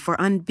destination for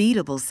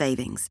unbeatable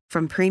savings,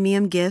 from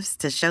premium gifts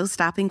to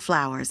show-stopping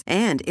flowers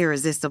and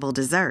irresistible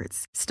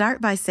desserts. Start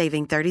by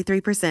saving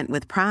 33%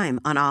 with Prime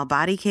on all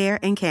body care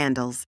and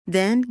candles.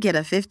 Then get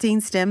a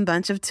 15-stem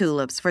bunch of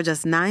tulips for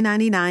just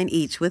 $9.99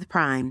 each with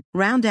Prime.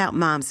 Round out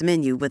Mom's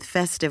menu with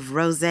festive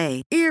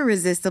rosé,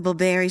 irresistible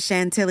berry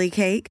chantilly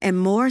cake, and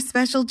more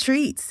special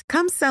treats.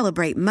 Come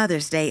celebrate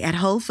Mother's Day at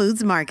Whole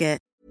Foods Market.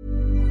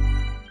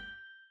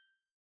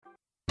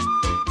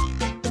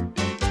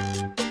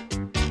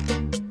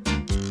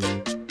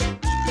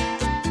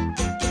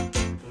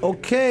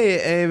 Ok,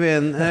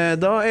 Eivind,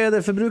 da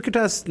det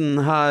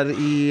forbrukertesten her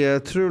i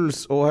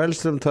Truls og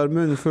Hellstrøm tar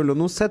munnen full, og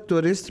nå sitter du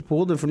og rister på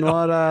hodet, for nå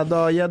har jeg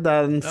da gitt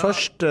deg den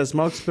første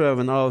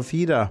smaksprøven av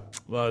 4.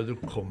 Hva det du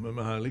kommer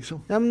med her,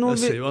 liksom? Ja, jeg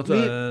ser jo at det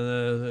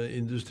en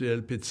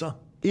industriell pizza.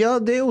 Ja,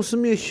 det jo så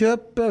mye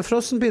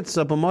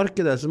frossenpizza på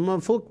markedet, så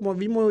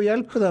vi må jo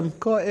hjelpe dem.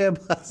 Hva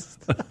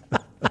best?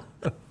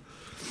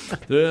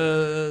 Det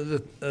er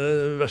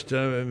det verste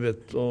jeg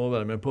vet å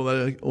være med på.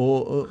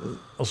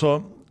 Altså,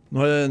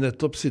 nå har jeg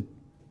nettopp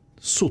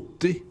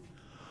suttet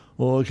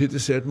og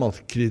kritisert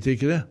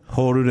matkritikere.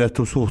 Har du rett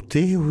og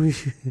suttet?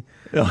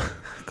 Ja.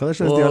 Hva er det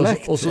slags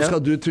dialekt? Og så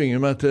skal du tvinge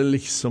meg til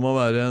liksom å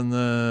være en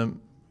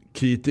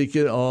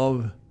kritiker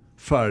av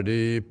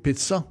ferdig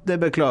pizza. Det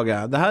beklager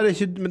jeg.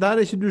 Men det her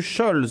er ikke du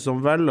selv som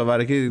velger å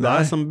være kritiker. Det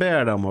er jeg som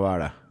ber deg om å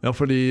være det. Ja,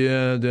 fordi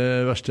det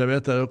verste jeg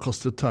vet er å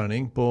kaste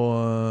terning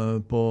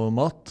på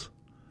mat.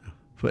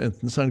 For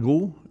enten så er den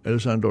god, eller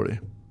så er den dårlig.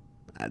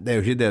 Nei, det er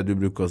jo ikke det du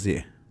bruker å si.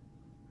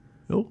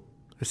 Jo.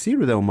 Sier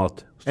du det om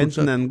mat?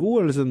 Enten den er god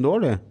eller så er den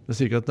dårlig? Jeg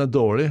sier ikke at den er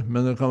dårlig,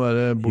 men den kan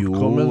være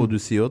bortkommen. Jo, du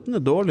sier at den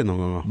er dårlig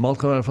noen ganger.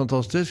 Mat kan være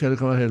fantastisk, eller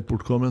kan være helt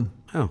bortkommen.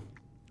 Ja.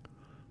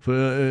 For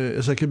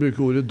jeg skal ikke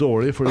bruke ordet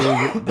dårlig, for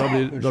da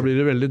blir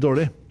det veldig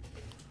dårlig.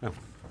 Ja.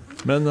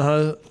 Men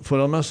her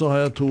foran meg så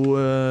har jeg 2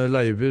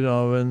 leiver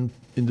av en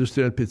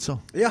industriell pizza.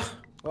 Ja,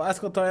 og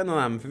jeg skal ta en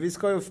av dem, for vi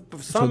skal jo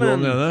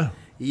sammen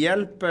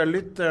hjelpe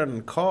lytteren.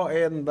 Hva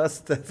er den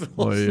beste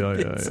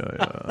frossenpizza?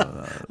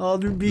 Ja,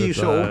 du blir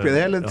så oppgitt.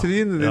 Hele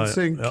trynet ditt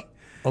synk. Ja.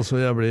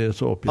 Altså, jeg blir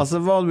så oppgitt. Altså,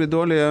 var du i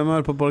dårlig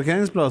humør på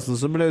parkeringsplassen,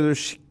 så ble du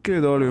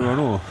skikkelig dårlig humør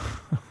nå.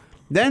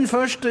 Den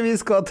første vi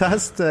skal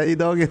teste i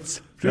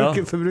dagens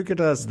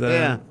forbrukertest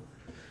er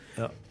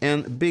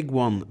en Big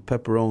One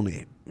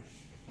pepperoni.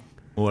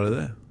 Var det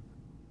det?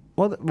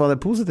 Var det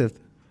positivt?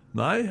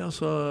 Nei,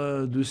 altså,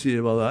 du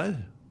sier hva det er.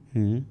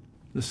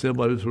 Det ser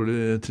bare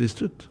utrolig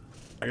trist ut.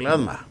 Jeg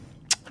gleder meg.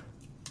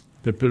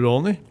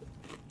 Pepperoni.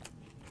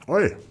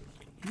 Oi.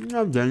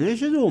 Ja, den er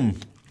ikke dum.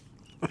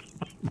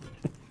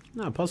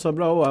 Nei, passet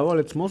bra også. Jeg var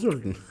litt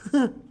småsulten.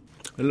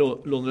 Jeg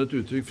låner et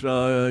uttrykk fra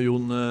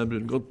Jon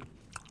Brungot.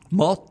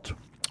 Mat,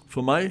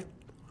 for meg,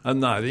 er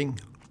næring.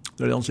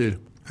 Det er det han sier.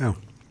 Ja.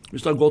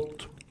 Hvis det har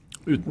gått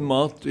uten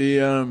mat i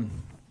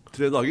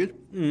 3 dager,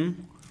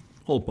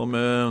 holdt på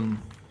med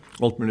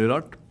alt mulig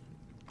rart,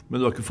 men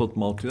du har ikke fått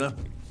mat til det.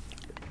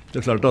 Det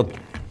er klart at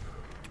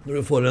når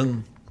du får en,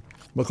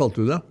 hva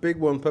kalte du det?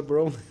 Big One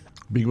pepperoni.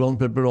 Big One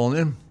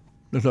pepperoni.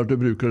 Det er klart du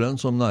bruker den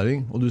som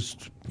næring, og du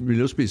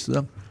vil jo spise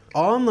det.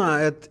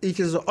 Aner et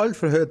ikke så alt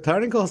for høyt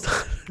terningkast.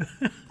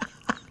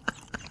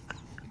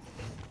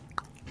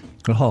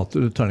 Jeg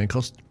hater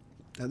terningkast.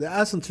 Ja, det er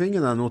jeg som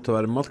tvinger deg nå til å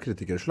være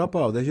matkritiker. Slapp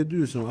av, det er ikke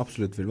du som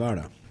absolutt vil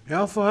være det.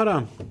 Ja, få høre.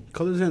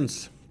 Hva du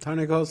syns?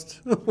 Terningkast.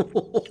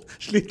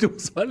 Sliter du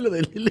å svelge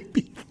den lille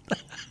biten?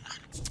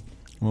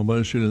 Må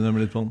bare skylle ned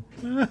med litt vann.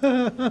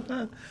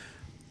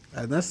 Det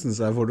er nesten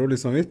så jeg får dårlig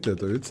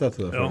samvittighet å utsette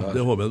det for det. Ja,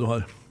 det håper jeg du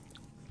har.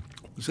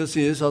 Det skal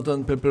sies at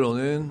den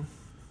pepperonien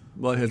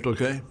var helt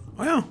ok.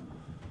 Ja.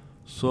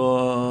 Så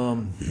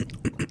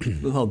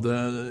den hadde...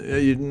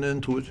 Jeg gir den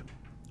en 2.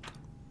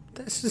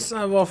 Det synes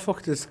jeg var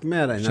faktisk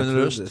mer enn jeg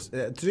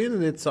trodde.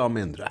 Trynet ditt sa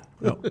mindre.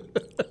 Ja.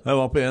 Jeg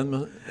var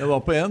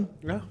på 1,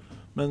 ja.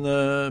 Men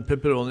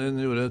pepperonien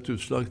gjorde et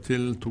utslag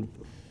til 2.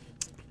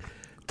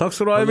 Takk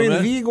skal du ha,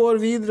 Eivind. Vi går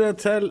videre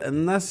til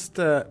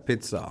neste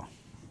pizza.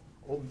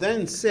 Og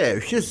den ser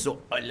jo ikke så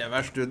aller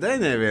verst ut,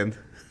 den, Eivind.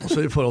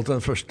 Altså, i forhold til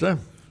den første,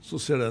 så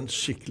ser den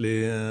skikkelig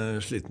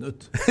sliten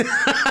ut.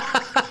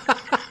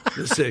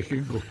 Det ser ikke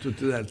godt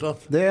ut i det hele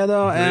tatt. Det er da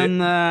en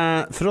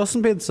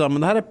frossenpizza, men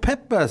det her er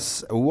Peppes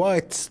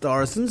White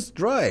Stars and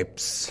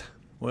Stripes.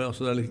 Ja,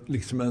 så det er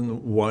liksom en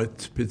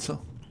white pizza.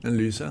 En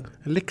lys en.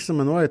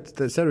 Liksom en white,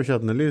 det ser du ikke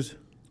at den er lys?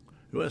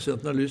 Jo, jeg ser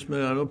at den er lys, men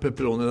det er noe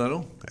pepperoni der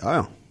også. Ja,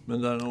 ja.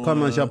 Men det er noe, kan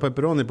man ikke ha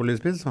pepperoni på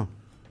lyspizza?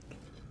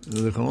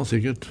 Det kan man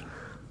sikkert.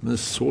 Men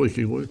det så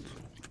ikke god ut.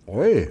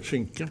 Oi!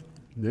 Skinke.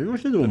 Det var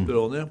ikke dum.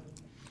 Pepperoni.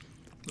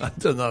 Nei,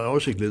 den er jo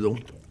skikkelig dum.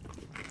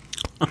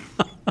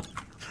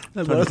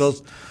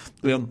 Terningkast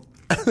 1.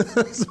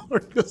 Så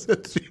har du ikke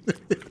sett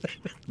trynet.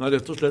 Nei,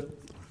 rett og slett.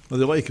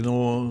 Men det var ikke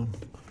noe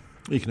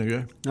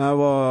gøy.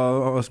 Jeg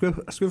var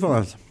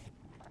skuffende.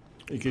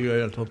 Ikke gøy i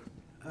hele tatt.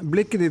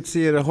 Blikket ditt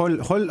sier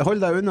hold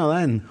deg unna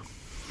den.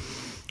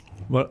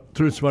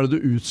 Truls, hva er det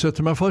du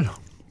utsetter meg for?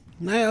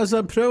 Nei,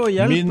 altså prøv å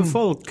hjelpe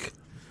folk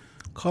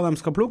hva de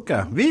skal plukke.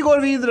 Vi går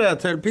videre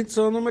til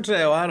pizza nummer 3,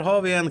 og her har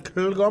vi en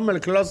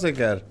gammel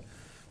klassiker.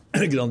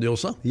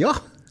 Grandiosa? Ja,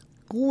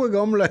 gode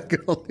gamle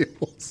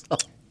Grandiosa.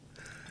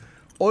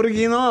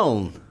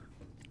 Originalen.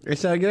 Er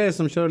ikke jeg grei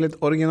som kjører litt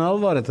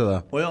originalvare til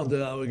deg? Åja,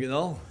 det er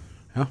original?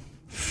 Ja.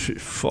 Fy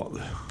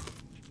fader.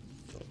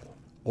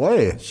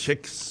 Oi.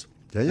 Kjeks.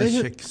 Den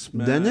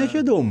er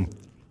ikke dum.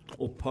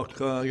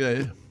 Opphakka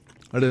greier.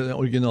 Er det den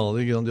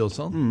originale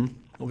Grandiosaen?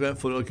 Ok,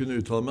 for å kunne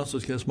uttale meg, så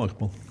skal jeg smake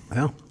på den.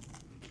 Ja.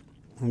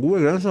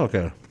 Gode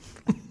grønnsaker.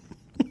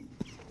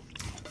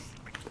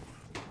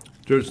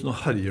 Truls, nå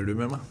herjer du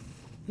med meg.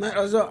 Nei,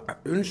 altså,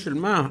 unnskyld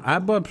meg.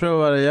 Jeg bare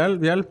prøver å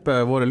hjelpe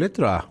våre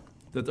lyttere.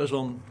 Dette er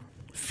sånn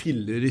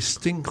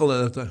filleristing, kaller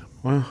jeg dette.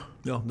 Ja.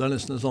 Ja, det er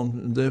nesten sånn,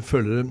 det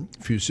føler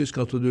det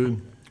fysisk at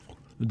du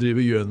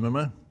driver gjøn med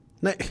meg.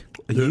 Nei,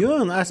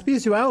 gjøn? Jeg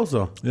spiser jo jeg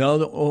også. Ja,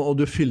 og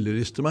du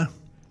fillerister meg.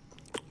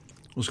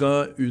 Og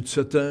skal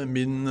utsette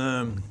min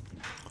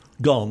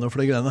gane for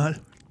de greiene her.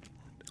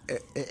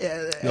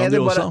 Er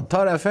det bare,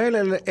 tar jeg feil,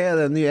 eller er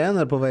det en ny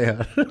ener på vei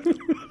her?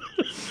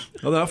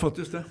 Ja, det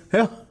faktisk det.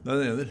 Ja. Det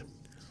en ener.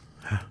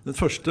 Den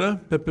første,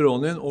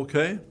 pepperonien, ok,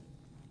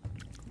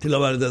 til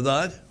å være det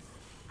der.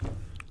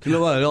 Til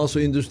å være altså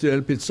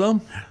industriell pizza.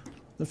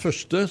 Den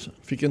første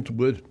fikk en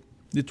 2.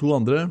 De 2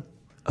 andre,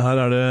 her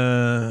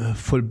det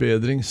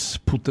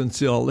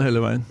forbedringspotensial hele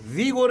veien.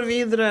 Vi går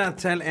videre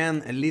til en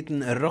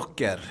liten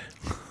rocker.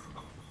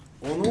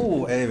 Og nå,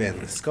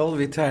 Eivind, skal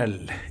vi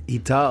til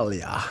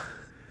Italia.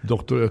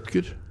 Dr.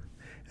 Oetker.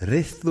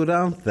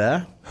 Ristorante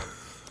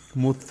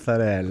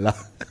mozzarella.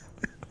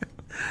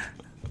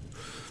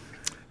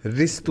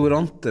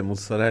 Ristorante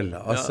mozzarella.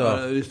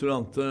 Altså,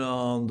 Ristorante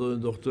av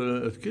Dr.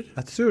 Oetker.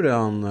 Jeg tror det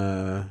han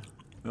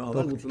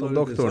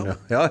doktoren.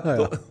 Ja.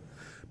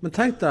 Men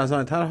tenk deg,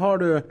 sant, her har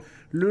du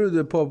lurer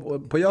du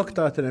på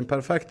jakta etter den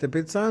perfekte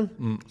pizzaen,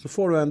 så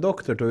får du en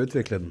doktor til å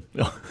utvikle den.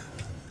 Ja.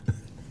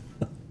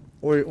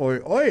 Oi,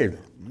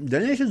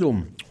 den ikke dum.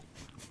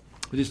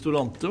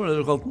 Ristorante, var det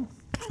du kalte den?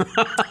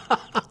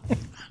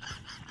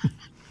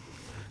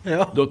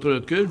 Ja. Dr.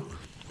 Oetker.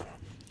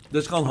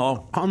 Det skal han ha.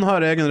 Han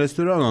har egen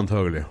restaurant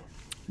antagelig.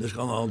 Det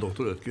skal han ha,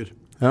 Dr. Oetker.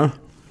 Ja.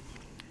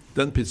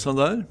 Den pizzaen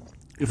der,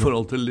 i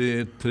forhold til de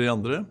 3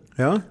 andre,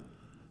 Ja.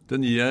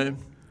 den gir jeg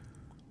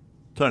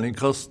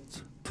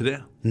terningkast 3.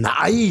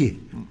 Nei!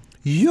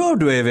 Gjør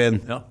du,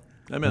 Eivind? Ja,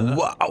 jeg mener det.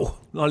 Wow!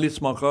 Den har litt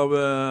smak av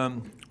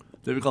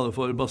det vi kaller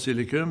for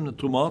basilikum,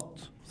 tomat.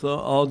 Så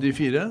av de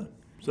 4,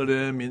 så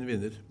det min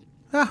vinner.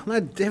 Ja, nei,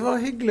 det var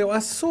hyggelig. Og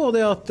jeg så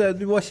det at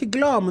du var ikke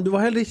glad, men du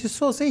var heller ikke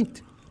så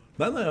sint.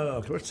 Nei, jeg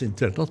har ikke vært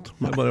sint i hele tatt.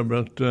 Jeg bare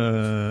blitt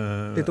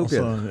litt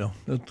oppgitt.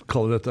 jeg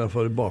kaller dette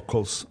for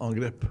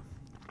bakholdsangrep.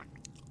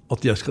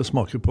 At jeg skal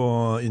smake på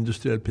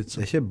industriell pizza.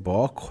 Det ikke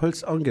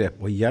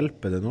bakholdsangrep å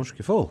hjelpe det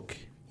norske folk.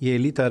 Gi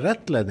en liten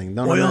rettledning.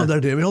 Ja, det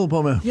det vi holder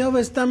på med. Ja,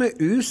 hvis de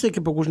usikre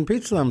på hvilken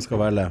pizza de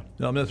skal velge.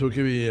 Ja, men jeg tror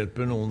ikke vi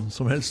hjelper noen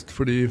som helst,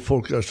 fordi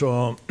folk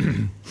så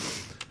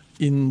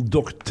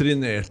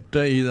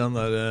indoktrinerte i den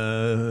der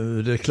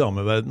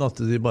reklameverdenen at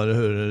de bare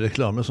hører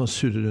reklame som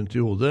surrer rundt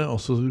i hodet, og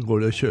så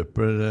går de og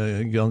kjøper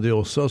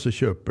Grandiosa, og så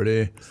kjøper de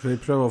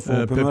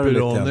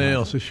pepperoni,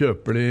 og så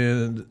kjøper de...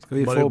 Skal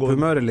vi få opp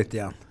humøret litt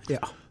igjen? Ja.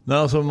 Nei,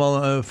 altså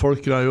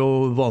folk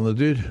jo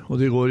vanedyr, og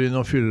de går inn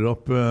og fyller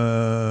opp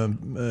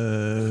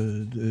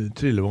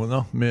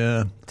trillevogna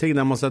med... Ting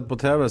de har sett på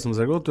TV som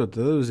ser godt ut,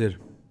 det det du sier?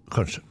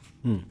 Kanskje.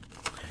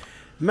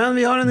 Men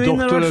vi har en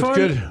vinner i hvert fall.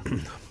 Dr.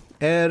 Oetker.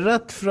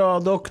 Rett fra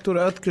Dr.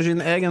 Oetker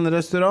sin egen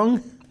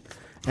restaurant.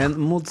 En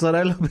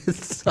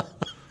mozzarella-pizza.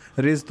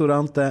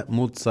 Ristorante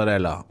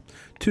mozzarella.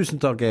 Tusen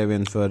takk,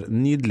 Eivind, for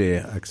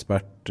nydelig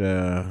ekspertise.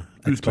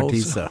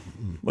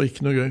 Det var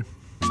ikke noe gøy.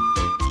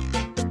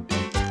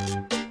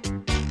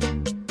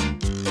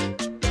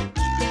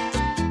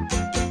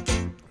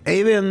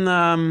 Eivind,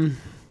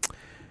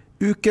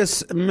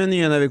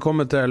 ukesmenyen vi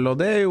kommet til, og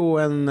det jo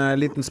en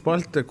liten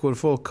spalte hvor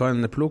folk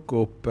kan plukke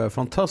opp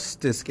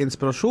fantastisk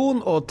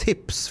inspirasjon og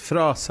tips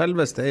fra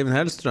selveste Eivind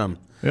Hellstrøm.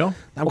 Ja,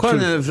 de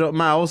kan jo fra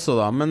meg også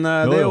da, men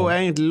det jo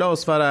egentlig, la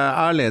oss være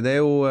ærlige, det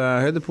jo,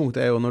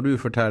 høydepunktet jo når du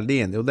forteller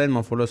din, det jo den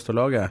man får lyst til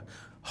å lage.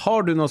 Har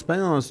du noe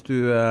spennende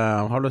du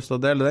har lyst til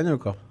å dele denne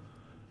uka?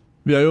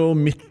 Vi jo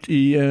midt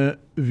i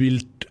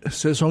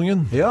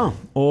viltsesongen. Ja.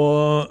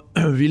 Og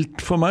vilt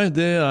for meg,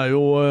 det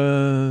jo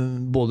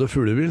både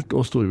fuglevilt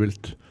og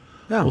storvilt.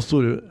 Ja. Og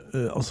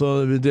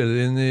altså vi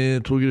deler inn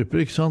i 2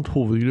 grupper, ikke sant?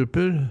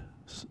 Hovedgrupper,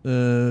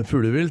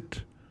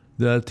 fuglevilt.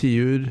 Det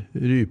tiur,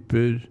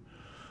 ryper,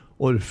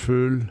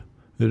 orrfugl,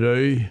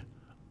 røy,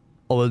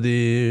 alle de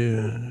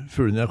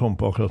fuglene jeg kommer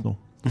på akkurat nå.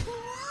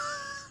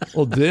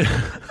 Og det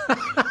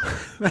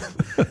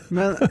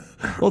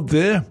og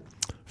det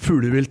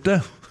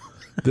fugleviltet,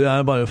 det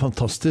bare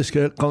fantastisk.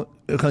 Jeg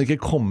kan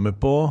ikke komme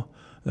på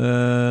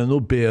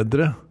noe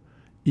bedre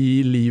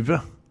i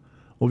livet.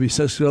 Og hvis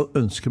jeg skal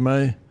ønske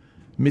meg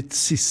mitt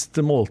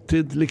siste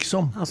måltid,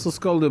 liksom. Så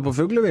skal du på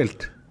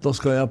fuglevilt? Da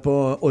skal jeg på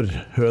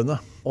orrhøne.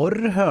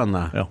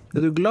 Orrhøne? Ja.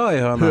 Er du glad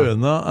i høne?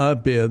 Høna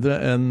bedre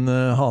enn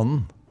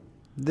hanen.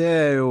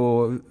 Det jo...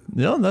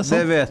 Ja, det sant.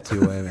 Det vet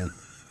jo, Eivind.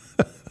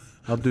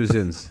 At du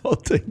syns. Hva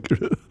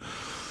tenker du?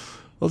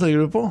 Hva tenker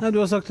du på? Nei, du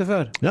har sagt det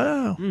før.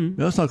 Ja.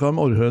 Vi har snakket om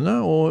orrhøne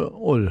og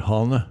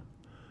orrhane.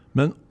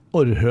 Men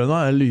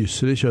orrhøna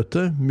lysere i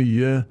kjøttet,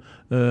 mye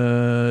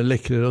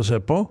lekrere å se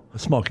på.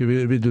 Smaker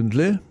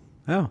vidunderlig.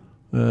 Ja.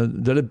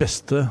 Det det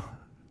beste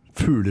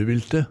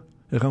fugleviltet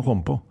jeg kan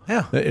komme på.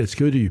 Ja. Jeg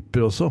elsker jo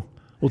ryper også,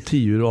 og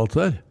tiur og alt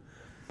det der.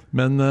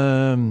 Men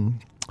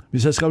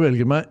hvis jeg skal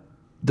velge meg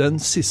det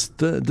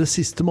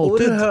siste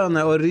måltid...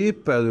 Orrhøne og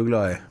rype du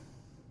glad i?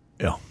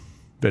 Ja,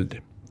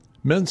 veldig.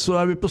 Men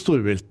så vi på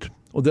storvilt.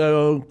 Og det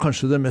jo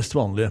kanskje det mest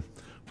vanlige.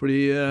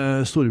 Fordi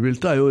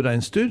storviltet jo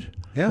reinsdyr,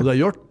 og det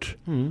hjort,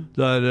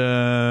 det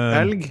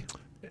elg.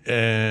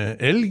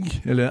 Elg,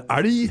 eller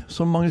elg,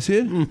 som mange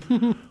sier.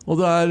 Og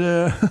det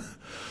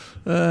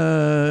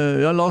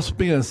ja, la oss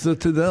begrense det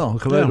til det da.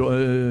 Det kan være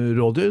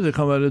rådyr, det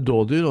kan være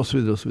dådyr, og så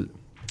videre, og så videre.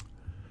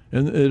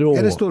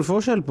 Det stor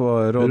forskjell på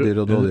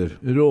rådyr og dådyr?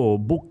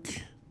 Råbukk.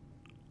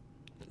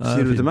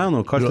 Sier du til meg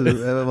nå? Var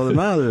det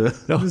meg du?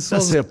 Ja,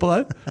 jeg ser på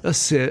deg. Jeg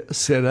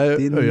ser deg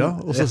i øya,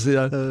 og så sier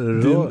jeg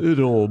din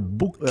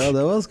råbukk. Ja,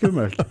 det var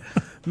skummelt.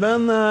 Men,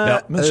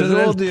 men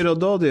rådyr og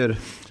dådyr?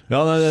 Ja,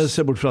 nei,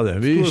 se bort fra det.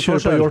 Vi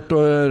kjøper hjort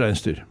og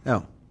reinsdyr.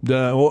 Ja.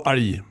 Og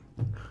elg.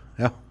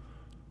 Ja.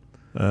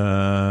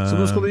 Så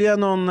nå skal du gi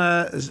noen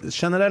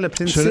generelle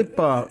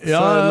prinsipper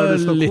når du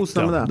skal kose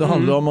deg med det. Det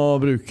handler om å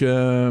bruke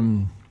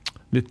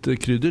litt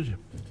krydder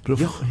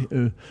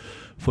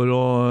for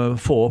å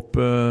få opp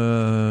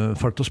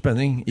fart og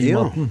spenning i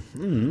maten.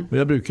 Og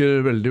jeg bruker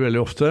veldig,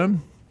 veldig ofte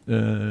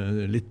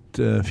litt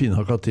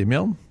finhakka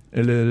timian,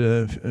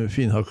 eller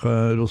finhakka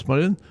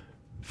rosmarin.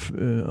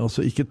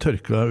 Altså ikke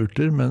tørka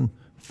urter, men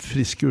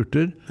friske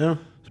urter,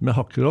 som jeg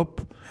hakker opp.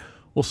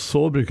 Og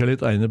så bruker jeg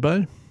litt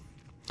einebær.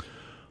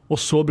 Og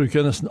så bruker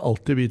jeg nesten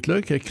alltid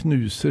hvitløk. Jeg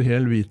knuser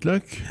hel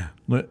hvitløk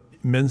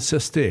mens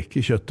jeg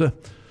steker kjøttet.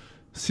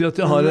 Si at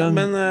jeg har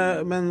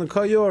men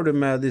hva gjør du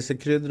med disse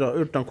krydder og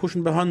urtene?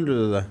 Hvordan behandler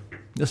du det?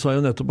 Jeg sa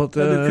jo nettopp at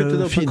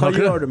hva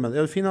gjør du med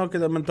det? Finhakker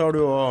det, men tar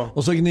du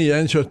og så gnir jeg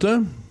inn kjøttet.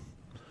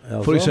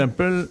 For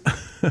eksempel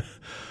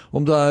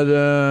om det er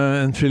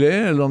en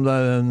filet, eller om det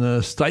er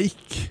en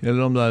steik,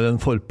 eller om det er en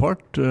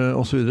forpart,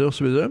 og så videre, og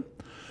så videre.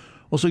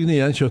 Og så gnir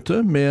jeg inn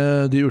kjøttet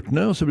med de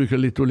urtene, og så bruker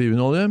jeg litt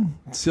olivenolje.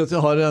 Si at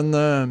jeg har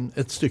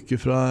et stykke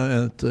fra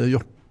et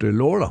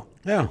hjortelår, da,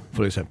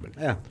 for eksempel.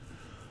 Ja.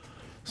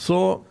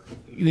 Så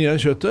gnir jeg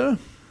kjøttet.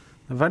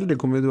 Det er veldig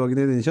hvor mye du har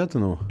gnidd inn kjøttet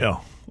nå. Ja,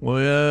 og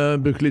jeg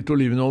bruker litt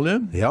olivenolje.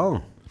 Ja.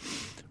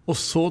 Og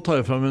så tar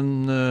jeg frem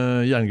en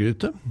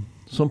jerngryte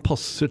som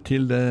passer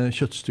til det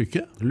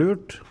kjøttstykket.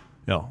 Lurt.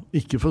 Ja,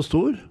 ikke for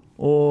stor,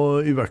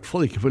 og i hvert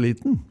fall ikke for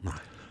liten. Nei.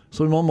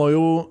 Så man må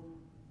jo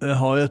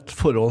ha et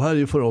forhold her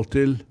i forhold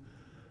til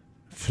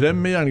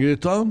frem med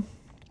jerngryta,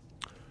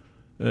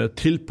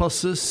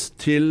 tilpasses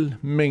til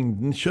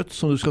mengden kjøtt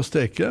som du skal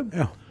steke.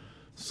 Ja.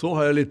 Så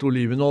har jeg litt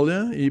olivenolje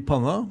i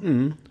panna,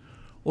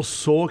 og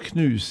så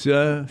knuser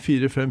jeg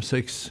 4, 5,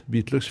 6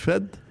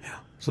 hvitløksfedd. Ja.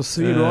 Så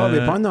svir du av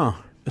i panna?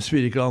 Jeg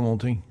svir ikke av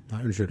noen ting. Nei,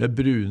 unnskyld. Jeg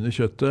bruner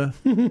kjøttet.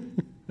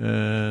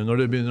 Når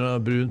det begynner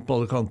å brunt på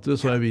alle kanter,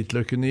 så har jeg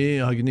hvitløken i.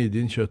 Jeg har gnidd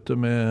inn kjøttet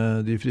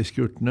med de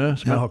friske urtene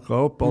som jeg hakket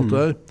opp, alt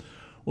der.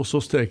 Og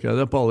så steker jeg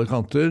det på alle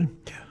kanter,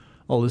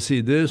 alle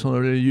sider, så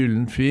når det er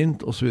gyllent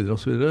fint, og så videre, og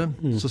så videre.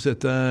 Så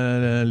setter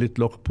jeg litt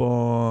lokk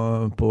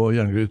på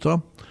jerngryta,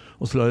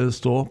 og så lar jeg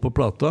det stå på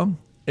plata.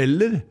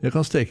 Eller jeg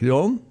kan steke det i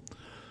ovnen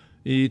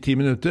i 10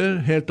 minutter,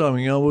 helt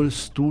avhengig av hvor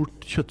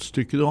stort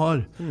kjøttstykke du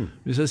har.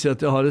 Hvis jeg sier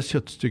at jeg har et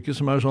kjøttstykke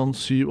som er sånn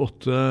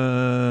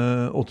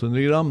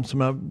 700-800 gram, som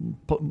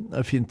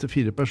er fint til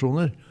 4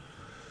 personer,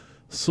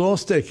 så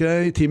steker jeg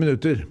i 10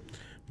 minutter.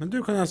 Men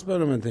du, kan jeg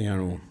spørre om en ting her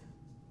nå?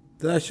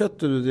 Det der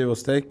kjøttet du driver og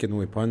steker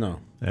nå i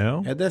panna,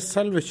 er det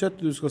selve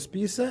kjøttet du skal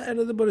spise,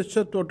 eller er det bare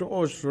kjøtt du har til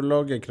års for å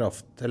lage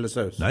kraft eller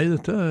saus? Nei,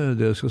 dette er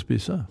det jeg skal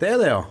spise. Det er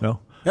det, ja.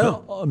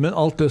 Men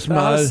alt det som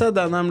jeg har sett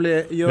deg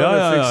nemlig gjøre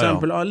for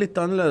eksempel litt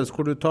annerledes,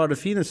 hvor du tar det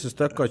fineste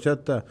stykket av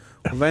kjøttet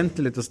og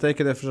venter litt og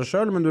steker det for seg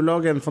selv, men du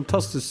lager en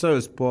fantastisk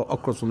saus på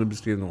akkurat som du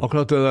beskriver nå.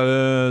 Akkurat det der,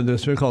 det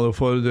som vi kaller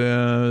for det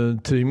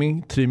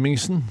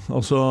trimmingsen,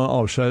 altså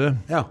avskjæret.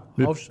 Ja,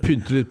 vi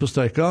pynter litt på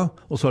steika,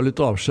 og så har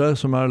litt avskjær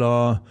som er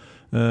da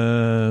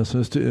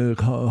som vi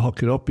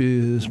hakker opp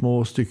i små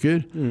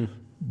stykker,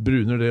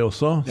 bruner det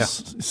også,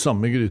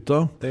 samme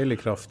gryta. Deilig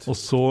kraft. Og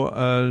så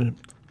er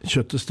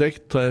kjøttet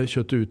stekt, tar jeg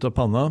kjøttet ut av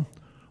panna,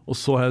 og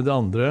så har jeg det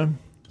andre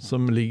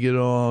som ligger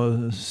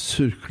og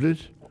surkler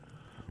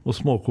og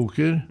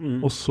småkoker,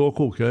 og så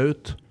koker jeg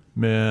ut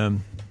med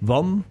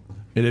vann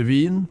eller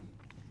vin.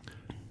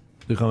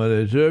 Det kan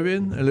være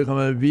rødvin, eller det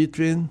kan være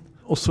hvitvin,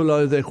 og så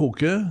lar jeg det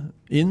koke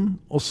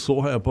inn, og så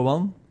har jeg på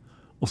vann,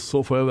 og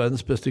så får jeg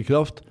verdens beste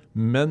kraft,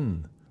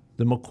 men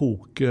det må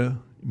koke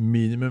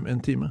minimum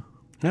 1 time.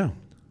 Ja.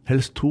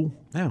 Helst 2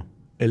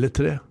 eller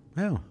 3.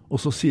 Ja. Og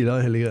så sier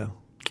jeg hele greia.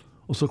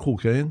 Og så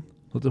koker jeg inn,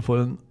 så at det får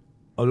en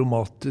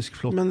aromatisk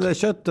flott... Men det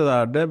kjøttet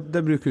der,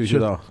 det bruker du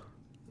ikke da?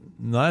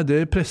 Nei,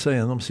 det presser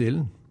jeg gjennom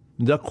silen.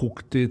 Det har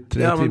kokt i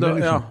 3 timer.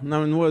 Nei,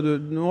 men nå har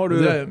du...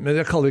 Men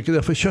jeg kaller ikke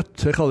det for kjøtt.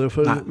 Jeg kaller det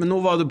for... Nei, men nå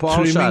var du på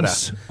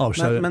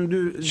avskjæret. Men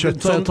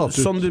kjøttet har jeg tatt ut.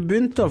 Som du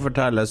begynte å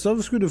fortelle, så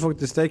skulle du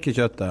faktisk steke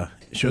kjøttet.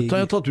 Kjøttet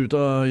har jeg tatt ut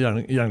av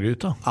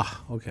jerngryta.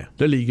 Ok.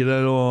 Det ligger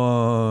der og...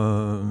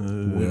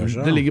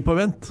 Det ligger på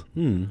vent.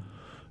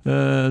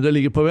 Det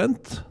ligger på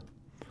vent.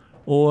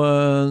 Og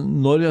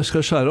når jeg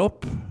skal skjære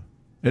opp,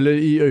 eller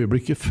i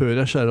øyeblikket før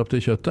jeg skjærer opp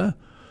det kjøttet,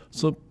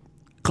 så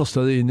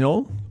kaster jeg det inn i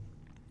ovnen.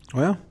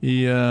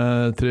 I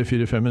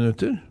 3-4-5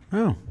 minutter.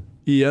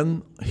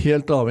 Igjen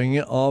helt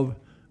avhengig av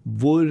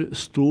hvor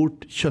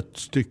stort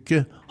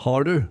kjøttstykke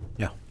har du.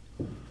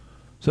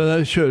 Så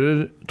jeg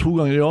kjører 2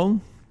 ganger i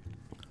ovnen,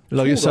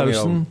 lager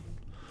sausen,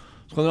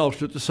 så kan jeg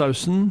avslutte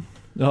sausen.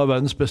 Jeg har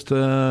verdens beste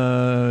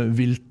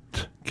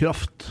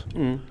viltkraft,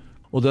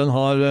 og den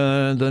har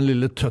den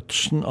lille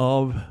touchen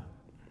av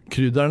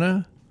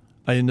krydderne,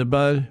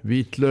 einebær,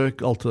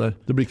 hvitløk, alt det der.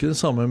 Det blir ikke det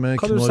samme med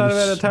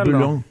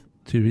knorrsbuljong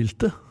til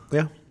viltet.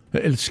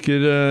 Jeg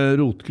elsker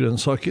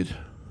rotgrønnsaker.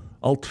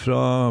 Alt fra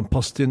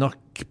pastinakk,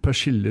 agurk,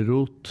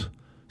 persillerot,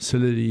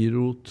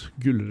 sellerirot,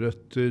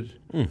 gulrøtter,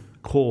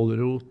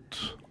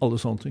 kålrot, alle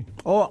sånne ting.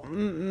 Og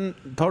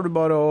tar du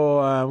bare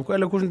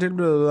eller hvordan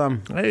tilbereder du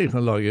dem? Jeg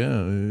kan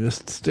jeg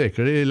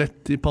steker de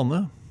lett i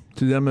panne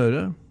til de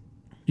møre.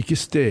 Ikke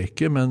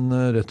steke, men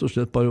rett og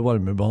slett bare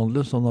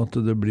varmebehandle, sånn at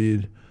det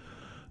blir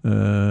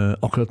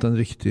akkurat den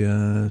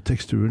riktige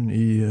teksturen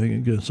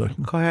i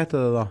grønnsaken. Hva heter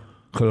det da?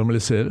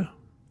 Karamellisere.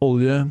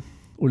 Olje,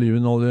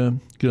 olivenolje,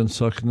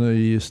 grønnsakene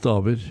i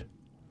staver.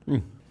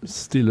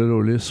 Stille og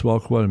rolig,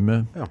 svak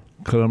varme. Ja.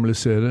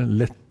 Karamellisere,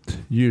 lett,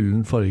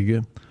 gyllen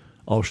farge.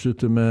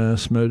 Avslutte med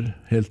smør,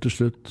 helt til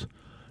slutt.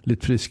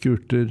 Litt friske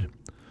urter.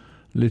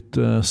 Litt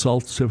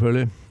salt,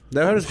 selvfølgelig.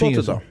 Det høres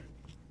godt ut da.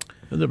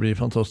 Ja, det blir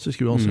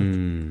fantastisk uansett.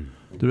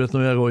 Du vet,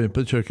 når jeg går inn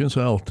på et kjøkken,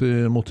 så er jeg alltid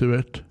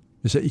motivert.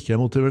 Hvis jeg ikke er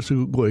motivert, så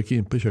går jeg ikke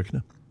inn på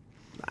kjøkkenet.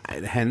 Nei,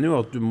 det hender jo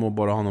at du må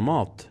bare ha noe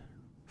mat.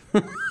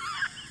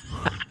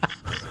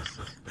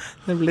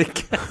 Det blir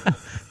ikke.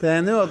 Det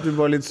hender jo at du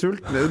bare er litt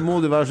sulten. Må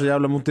du være så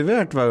jævla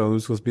motivert hver gang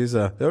du skal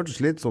spise? Det hørtes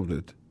slitsomt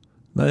ut.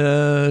 Nei,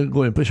 jeg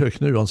går inn på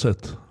kjøkkenet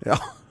uansett. Ja.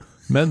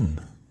 Men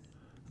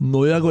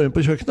når jeg går inn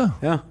på kjøkkenet,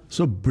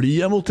 så blir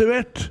jeg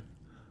motivert.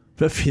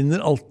 For jeg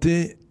finner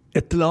alltid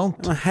et eller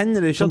annet. Men hender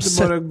det ikke at du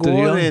bare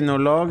går inn og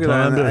lager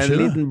en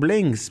liten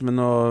blings med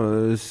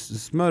noe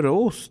smør og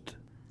ost?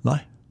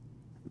 Nei.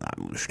 Nei,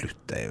 må du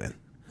slutte, Eivind.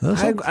 Når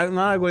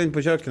jeg går inn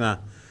på kjøkkenet,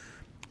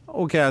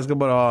 ok, jeg skal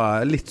bare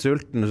ha litt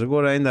sulten, så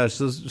går jeg inn der,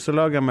 så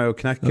lager jeg meg jo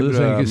knekkebrød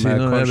med kanskje...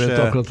 Jeg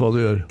vet akkurat hva du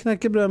gjør.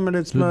 Knekkebrød med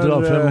litt smør... Du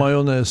drar frem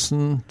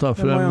majonesen, tar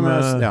frem...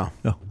 Ja.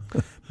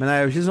 Men jeg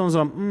er jo ikke sånn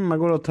som,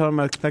 jeg går og tar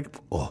meg et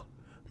knekkebrød.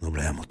 Nå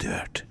ble jeg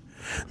motivert.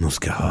 Nå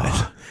skal jeg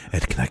ha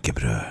et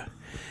knekkebrød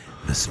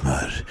med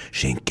smør,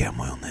 skinke,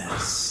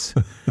 majones.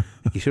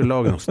 Ikke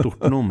lage noe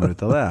stort nummer ut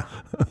av det.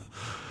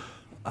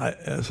 Nei,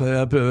 så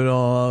jeg prøver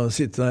å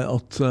sitte der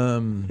at...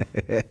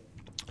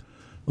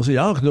 Altså,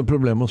 jeg har ikke noe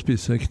problem med å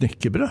spise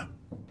knekkebrød.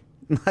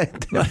 Nei,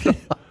 det er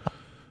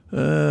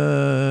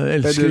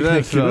elsker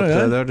knekkebrød.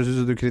 Det hørtes ut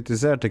som du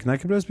kritiserte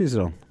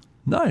knekkebrødspiserne.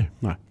 Nei.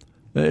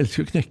 Jeg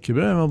elsker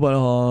knekkebrød. Jeg må bare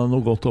ha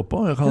noe godt oppå.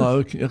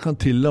 Jeg kan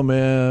til og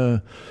med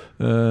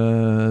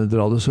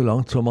dra det så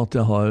langt som at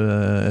jeg har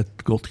et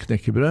godt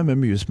knekkebrød med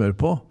mye smør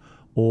på,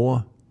 og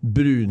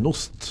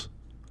brunost.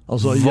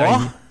 Altså,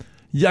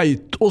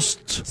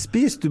 geitost.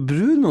 Spiser du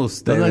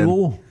brunost? Den er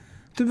god.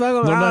 Den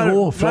er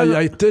god, fra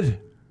geiter.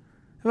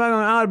 Hver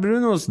gang jeg har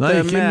brunost... Nei,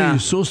 ikke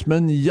mysost,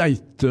 men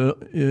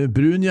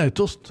brun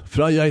geitost.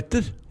 Fra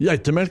geiter.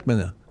 Geitemelk,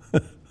 mener jeg.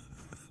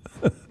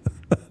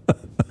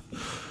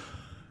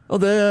 Og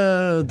det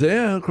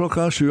er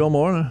klokka 7 om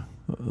morgenen.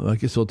 Det er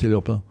ikke så tidlig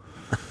oppe da.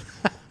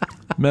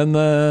 Men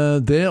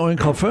det og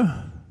en kaffe.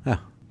 Ja.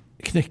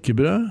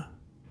 Knekkebrød.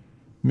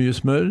 Mye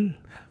smør.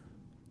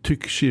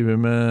 Tykk skive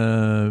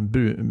med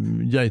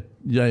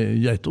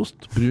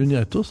geitost. Brun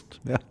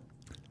geitost. Ja.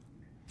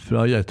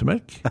 Fra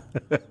geitemelk.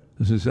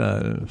 Det synes jeg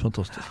er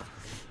fantastisk.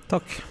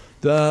 Takk.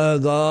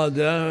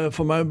 Det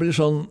for meg blir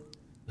sånn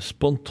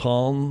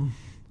spontan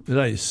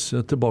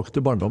reise tilbake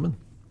til barndommen.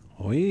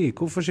 Oi,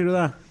 hvorfor sier du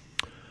det?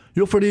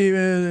 Jo, fordi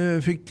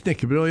jeg fikk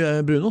knekkebrød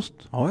og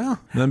brunost. Ja.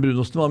 Men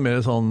brunosten var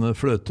mer sånn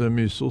fløte,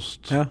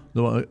 mysost. Ja.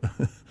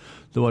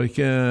 Det var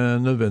ikke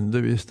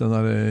nødvendigvis den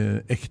der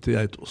ekte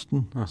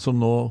geitosten,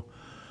 som nå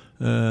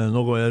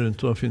går jeg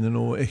rundt og finner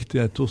noe ekte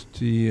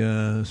geitost i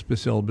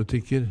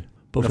spesialbutikker.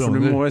 For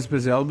du må være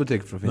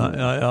spesialbutikk for å finne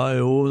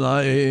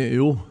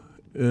Jo.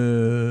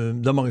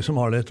 Det er mange som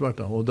har det etter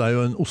hvert da. Og det er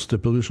jo en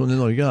osteproduksjon i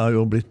Norge er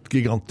jo blitt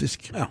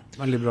gigantisk. Ja,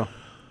 veldig bra.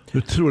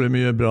 Utrolig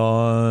mye bra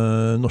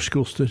norske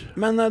oster.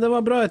 Men det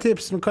var bra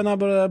tips. Men kan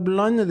jeg bare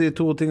blande de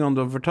to tingene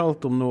du har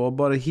fortalt om nå, og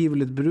bare hive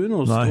litt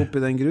brunost opp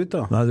i den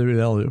gryta? Nei, det ville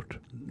jeg aldri gjort.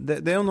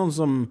 Det er jo noen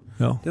som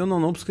Det er jo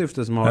noen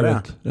oppskrifter som har det.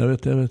 Jeg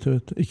vet.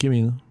 Ikke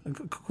mine.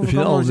 Du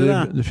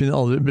finner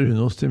aldri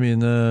brunost i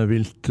mine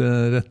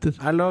viltretter.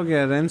 Jeg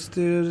lager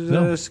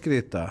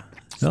reinsdyrskryter.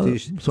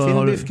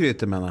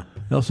 Finnbiffgryte, mener jeg.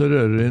 Ja, så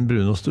rører du inn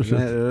brunost til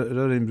slutt.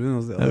 Rører inn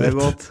brunost, det er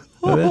godt.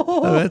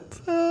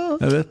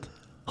 Jeg vet.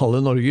 Halve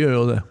Norge gjør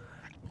jo det.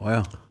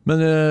 Men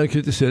jeg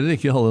kritiserer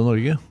ikke halve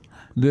Norge.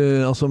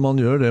 Man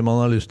gjør det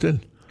man har lyst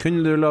til.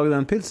 Kunne du lage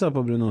en pizza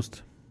på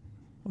brunost?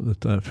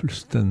 Dette er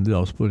fullstendig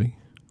avsporing.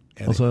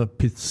 Altså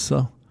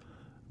pizza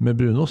med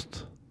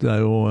brunost, det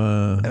er jo...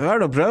 Det er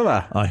verdt å prøve.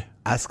 Nei.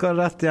 Jeg skal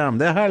rett hjem,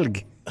 det er helg.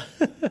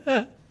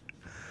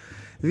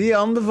 Vi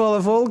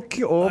anbefaler folk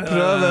å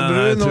prøve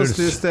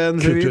brunost i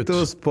stedet for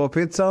hvitost på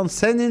pizzaen.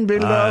 Send inn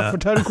bilder,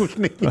 fortell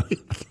hvordan det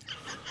gikk.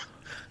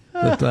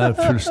 Dette er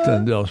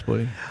fullstendig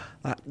avsporing.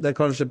 Nei, det er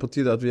kanskje på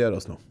tide at vi gjør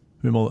oss nå.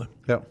 Vi må det.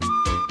 Ja.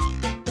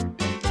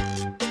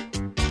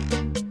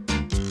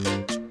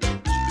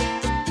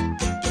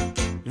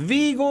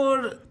 Vi går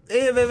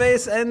ved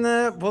veis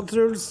ende på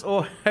Truls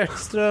og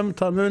Hellstrøm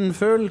tar munnen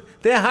full.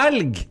 Det er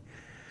helg,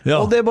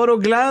 og det er bare å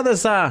glede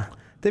seg.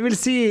 Det vil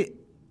si,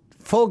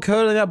 folk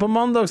hører det på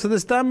mandag, så det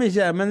stemmer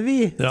ikke, men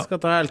vi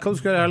skal ta helg. Hva du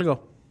skal gjøre i helga?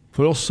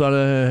 For oss er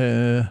det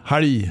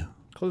helg.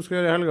 Hva du skal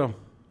gjøre i helga?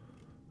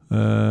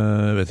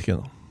 Jeg vet ikke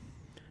ennå.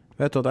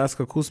 Vet du at jeg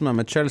skal kose meg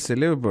med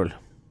Chelsea-Liverpool?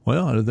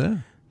 Åja, er det det?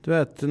 Du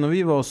vet, når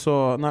vi var så...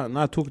 Når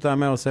jeg tok deg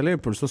med oss i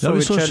Liverpool, så Ja,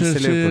 vi vi så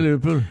Chelsea-Liverpool.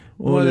 Liverpool.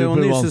 Nå er det jo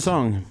en ny Liverpool vant.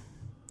 sesong.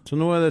 Så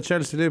nå er det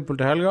Chelsea-Liverpool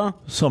til helga.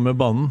 Samme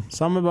banen.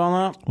 Samme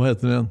bane. Hva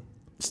heter den igjen?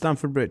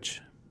 Stamford Bridge.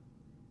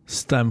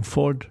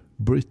 Stamford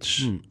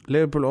Bridge.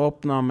 Liverpool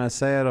åpnet med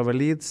seier over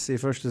Leeds i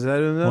første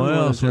serierunde.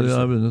 Åja, så de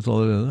har vunnet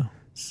allerede.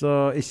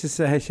 Så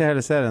ikke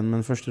hele serien,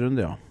 men første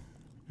runde, ja.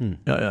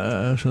 Ja,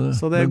 jeg skjønner.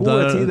 Så det er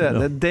gode tider.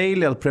 Ja. Det er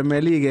deilig at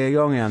Premier League er i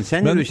gang igjen.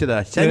 Kjenner du ikke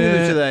det?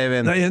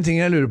 Eivind? Det er en ting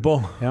jeg lurer på.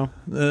 Ja.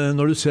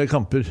 Når du ser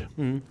kamper.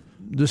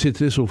 Du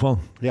sitter i sofaen,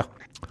 ja.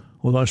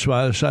 Og du har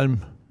svær skjerm.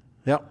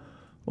 Ja.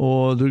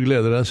 Og du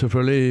gleder deg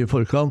selvfølgelig i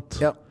forkant.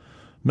 Ja.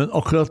 Men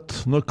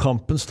akkurat når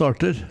kampen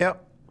starter, ja.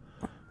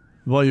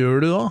 Hva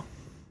gjør du da?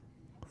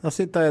 Da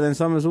sitter jeg i den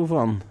samme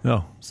sofaen.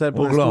 Ja. Ser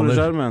på den store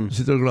skjermen. Du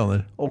sitter og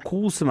glaner. Og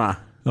koser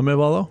meg. Ja, med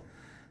hva da?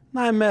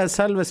 Nei, med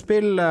selve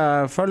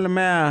spillet, følge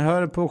med,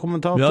 høre på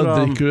kommentatorene. Ja,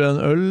 drikker du en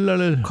øl,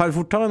 eller? Kan jeg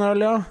fort ta en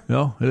øl, ja.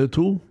 Ja, eller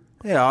 2?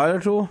 Ja,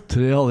 eller 2.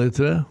 3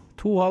 halvlitere?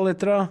 2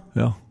 halvlitere.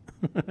 Ja.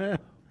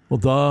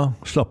 Og da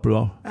slapper du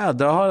av? Ja,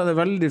 da har jeg det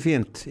veldig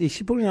fint.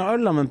 Ikke på grunn av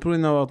ølet, men på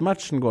grunn av at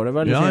matchen går. Det er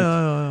veldig fint.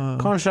 Ja.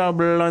 Kanskje jeg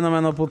blandet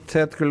med noe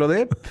potetgull og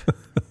dipp.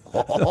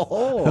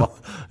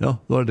 Ja,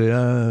 det var det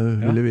jeg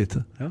ville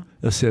vite. Ja.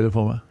 Jeg ser det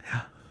for meg.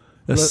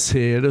 Jeg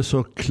ser det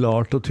så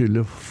klart og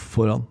tydelig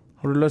foran.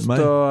 Har du lyst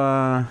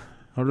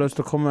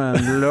til å komme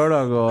en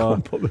lørdag,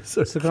 og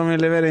så kan vi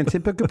levere en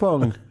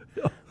tippekupong?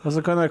 Ja. Og så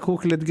kan jeg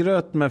koke litt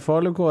grøt med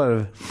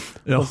falukorv,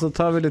 og så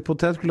tar vi litt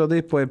potetgull og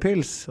dipp og en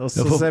pils, og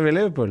så ser vi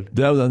Liverpool.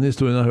 Det er jo den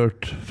historien jeg har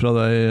hørt fra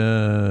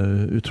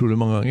deg utrolig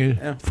mange ganger.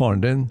 Ja.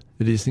 Faren din,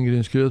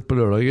 risengrynsgrøt på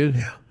lørdager,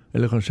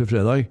 eller kanskje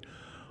fredag,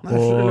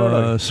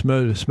 og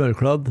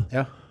smørkladd,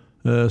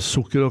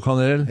 sukker og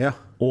kanel,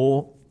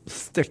 og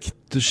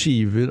stekte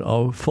skiver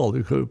av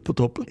falukorv på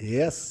toppen.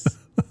 Yes.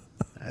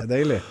 Det er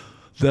deilig.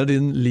 Det er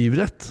din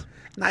livrett.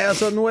 Nei,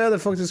 altså, nå er det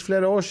faktisk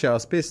flere år siden jeg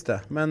har spist det.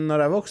 Men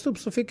når jeg vokste opp,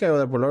 så fikk jeg jo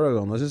det på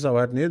lørdagen. Og jeg synes det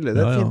var helt nydelig.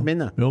 Det er et fint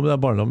minne. Jo, men det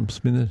er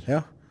barndomsminner.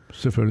 Ja.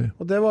 Selvfølgelig.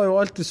 Og det var jo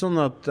alltid sånn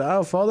at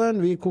jeg og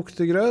faderen, vi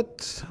kokte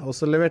grøt, og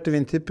så leverte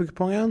vi en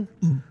tippekupongen.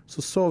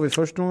 Så sov vi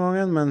første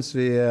omgangen mens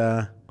vi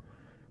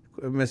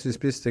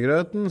spiste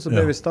grøten, så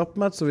ble vi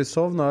stappmett, så vi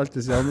sovna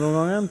alltid i andre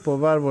omgangen på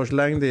hver vårs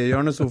lengde i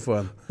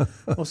hjørnesofaen.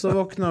 Og så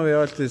våkna vi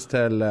alltid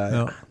til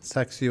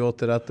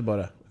 6-7-8 rette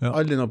bare.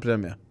 Aldri noe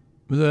premie.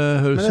 Men det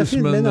høres ut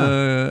som en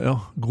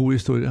god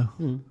historie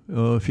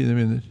og fine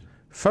minner.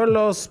 Følg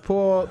oss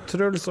på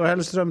Truls og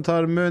Hellstrøm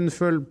tar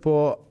munnfull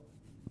på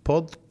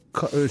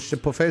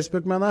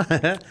Facebook, mener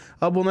jeg.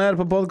 Abonner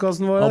på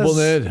podcasten vår.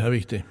 Abonner er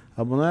viktig.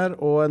 Abonner,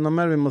 og noe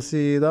mer vi må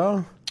si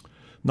da?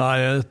 Nei,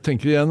 jeg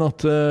tenker igjen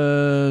at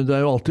det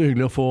er jo alltid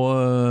hyggelig å få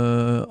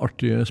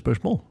artige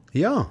spørsmål.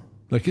 Ja.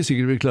 Det er ikke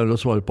sikkert vi klarer å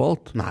svare på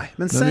alt. Nei,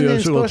 men send inn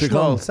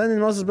spørsmål. Send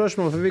inn masse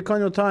spørsmål, for vi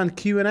kan jo ta en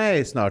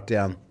Q&A snart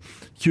igjen.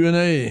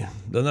 Q&A,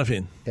 den er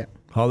fin. Ja.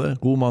 Ha det.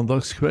 God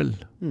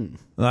mandagskveld.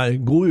 Nei,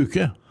 god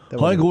uke.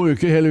 Ha en god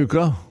uke hele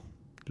uka.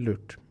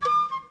 Lurt.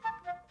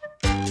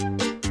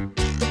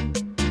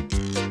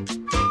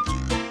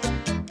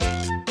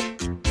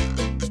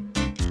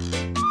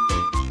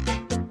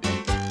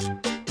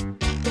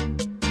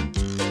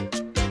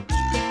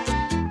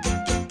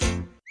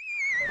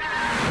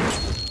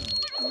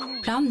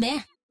 Plan B.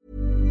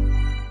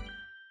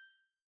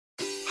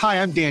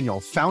 Hi, I'm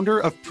Daniel, founder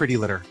of Pretty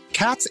Litter.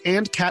 Cats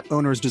and cat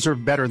owners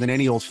deserve better than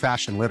any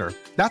old-fashioned litter.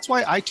 That's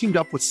why I teamed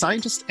up with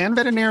scientists and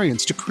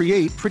veterinarians to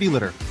create Pretty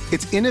Litter.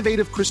 Its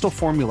innovative crystal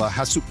formula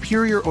has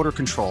superior odor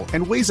control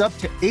and weighs up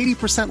to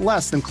 80%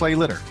 less than clay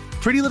litter.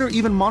 Pretty Litter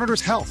even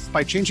monitors health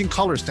by changing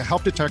colors to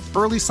help detect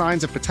early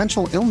signs of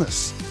potential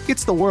illness.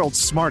 It's the world's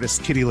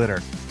smartest kitty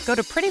litter. Go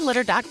to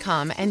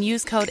prettylitter.com and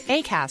use code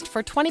ACAST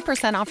for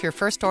 20% off your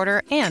first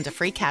order and a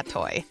free cat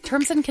toy.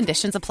 Terms and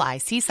conditions apply.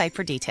 See site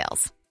for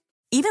details.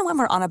 Even when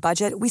we're on a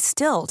budget, we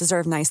still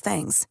deserve nice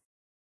things.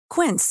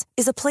 Quince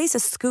is a place to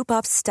scoop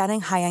up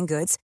stunning high-end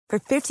goods for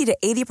 50 to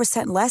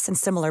 80% less than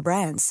similar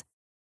brands.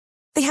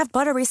 They have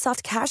buttery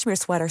soft cashmere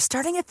sweaters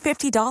starting at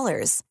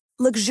 $50,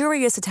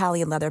 luxurious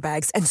Italian leather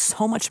bags, and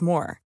so much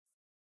more.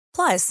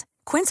 Plus,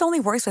 Quince only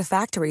works with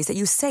factories that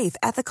use safe,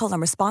 ethical, and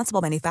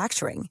responsible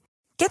manufacturing.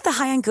 Get the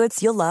high-end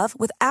goods you'll love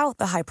without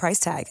the high price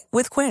tag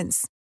with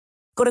Quince.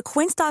 Go to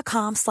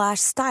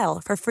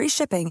quince.com/style for free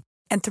shipping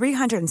and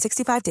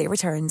 365-day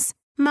returns.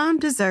 Mom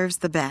deserves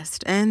the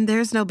best, and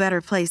there's no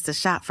better place to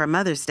shop for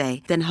Mother's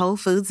Day than Whole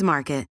Foods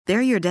Market.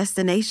 They're your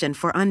destination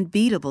for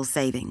unbeatable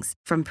savings,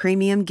 from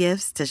premium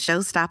gifts to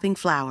show-stopping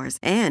flowers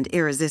and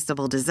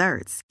irresistible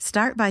desserts.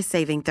 Start by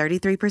saving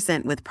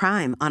 33% with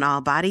Prime on all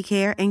body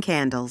care and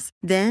candles.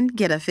 Then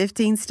get a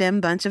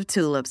 15-stem bunch of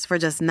tulips for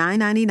just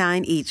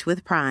 $9.99 each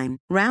with Prime.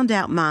 Round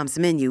out Mom's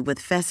menu with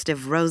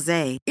festive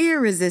rosé,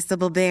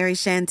 irresistible berry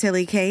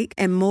chantilly cake,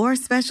 and more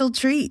special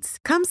treats.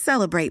 Come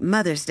celebrate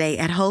Mother's Day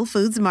at Whole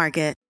Foods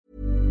Market.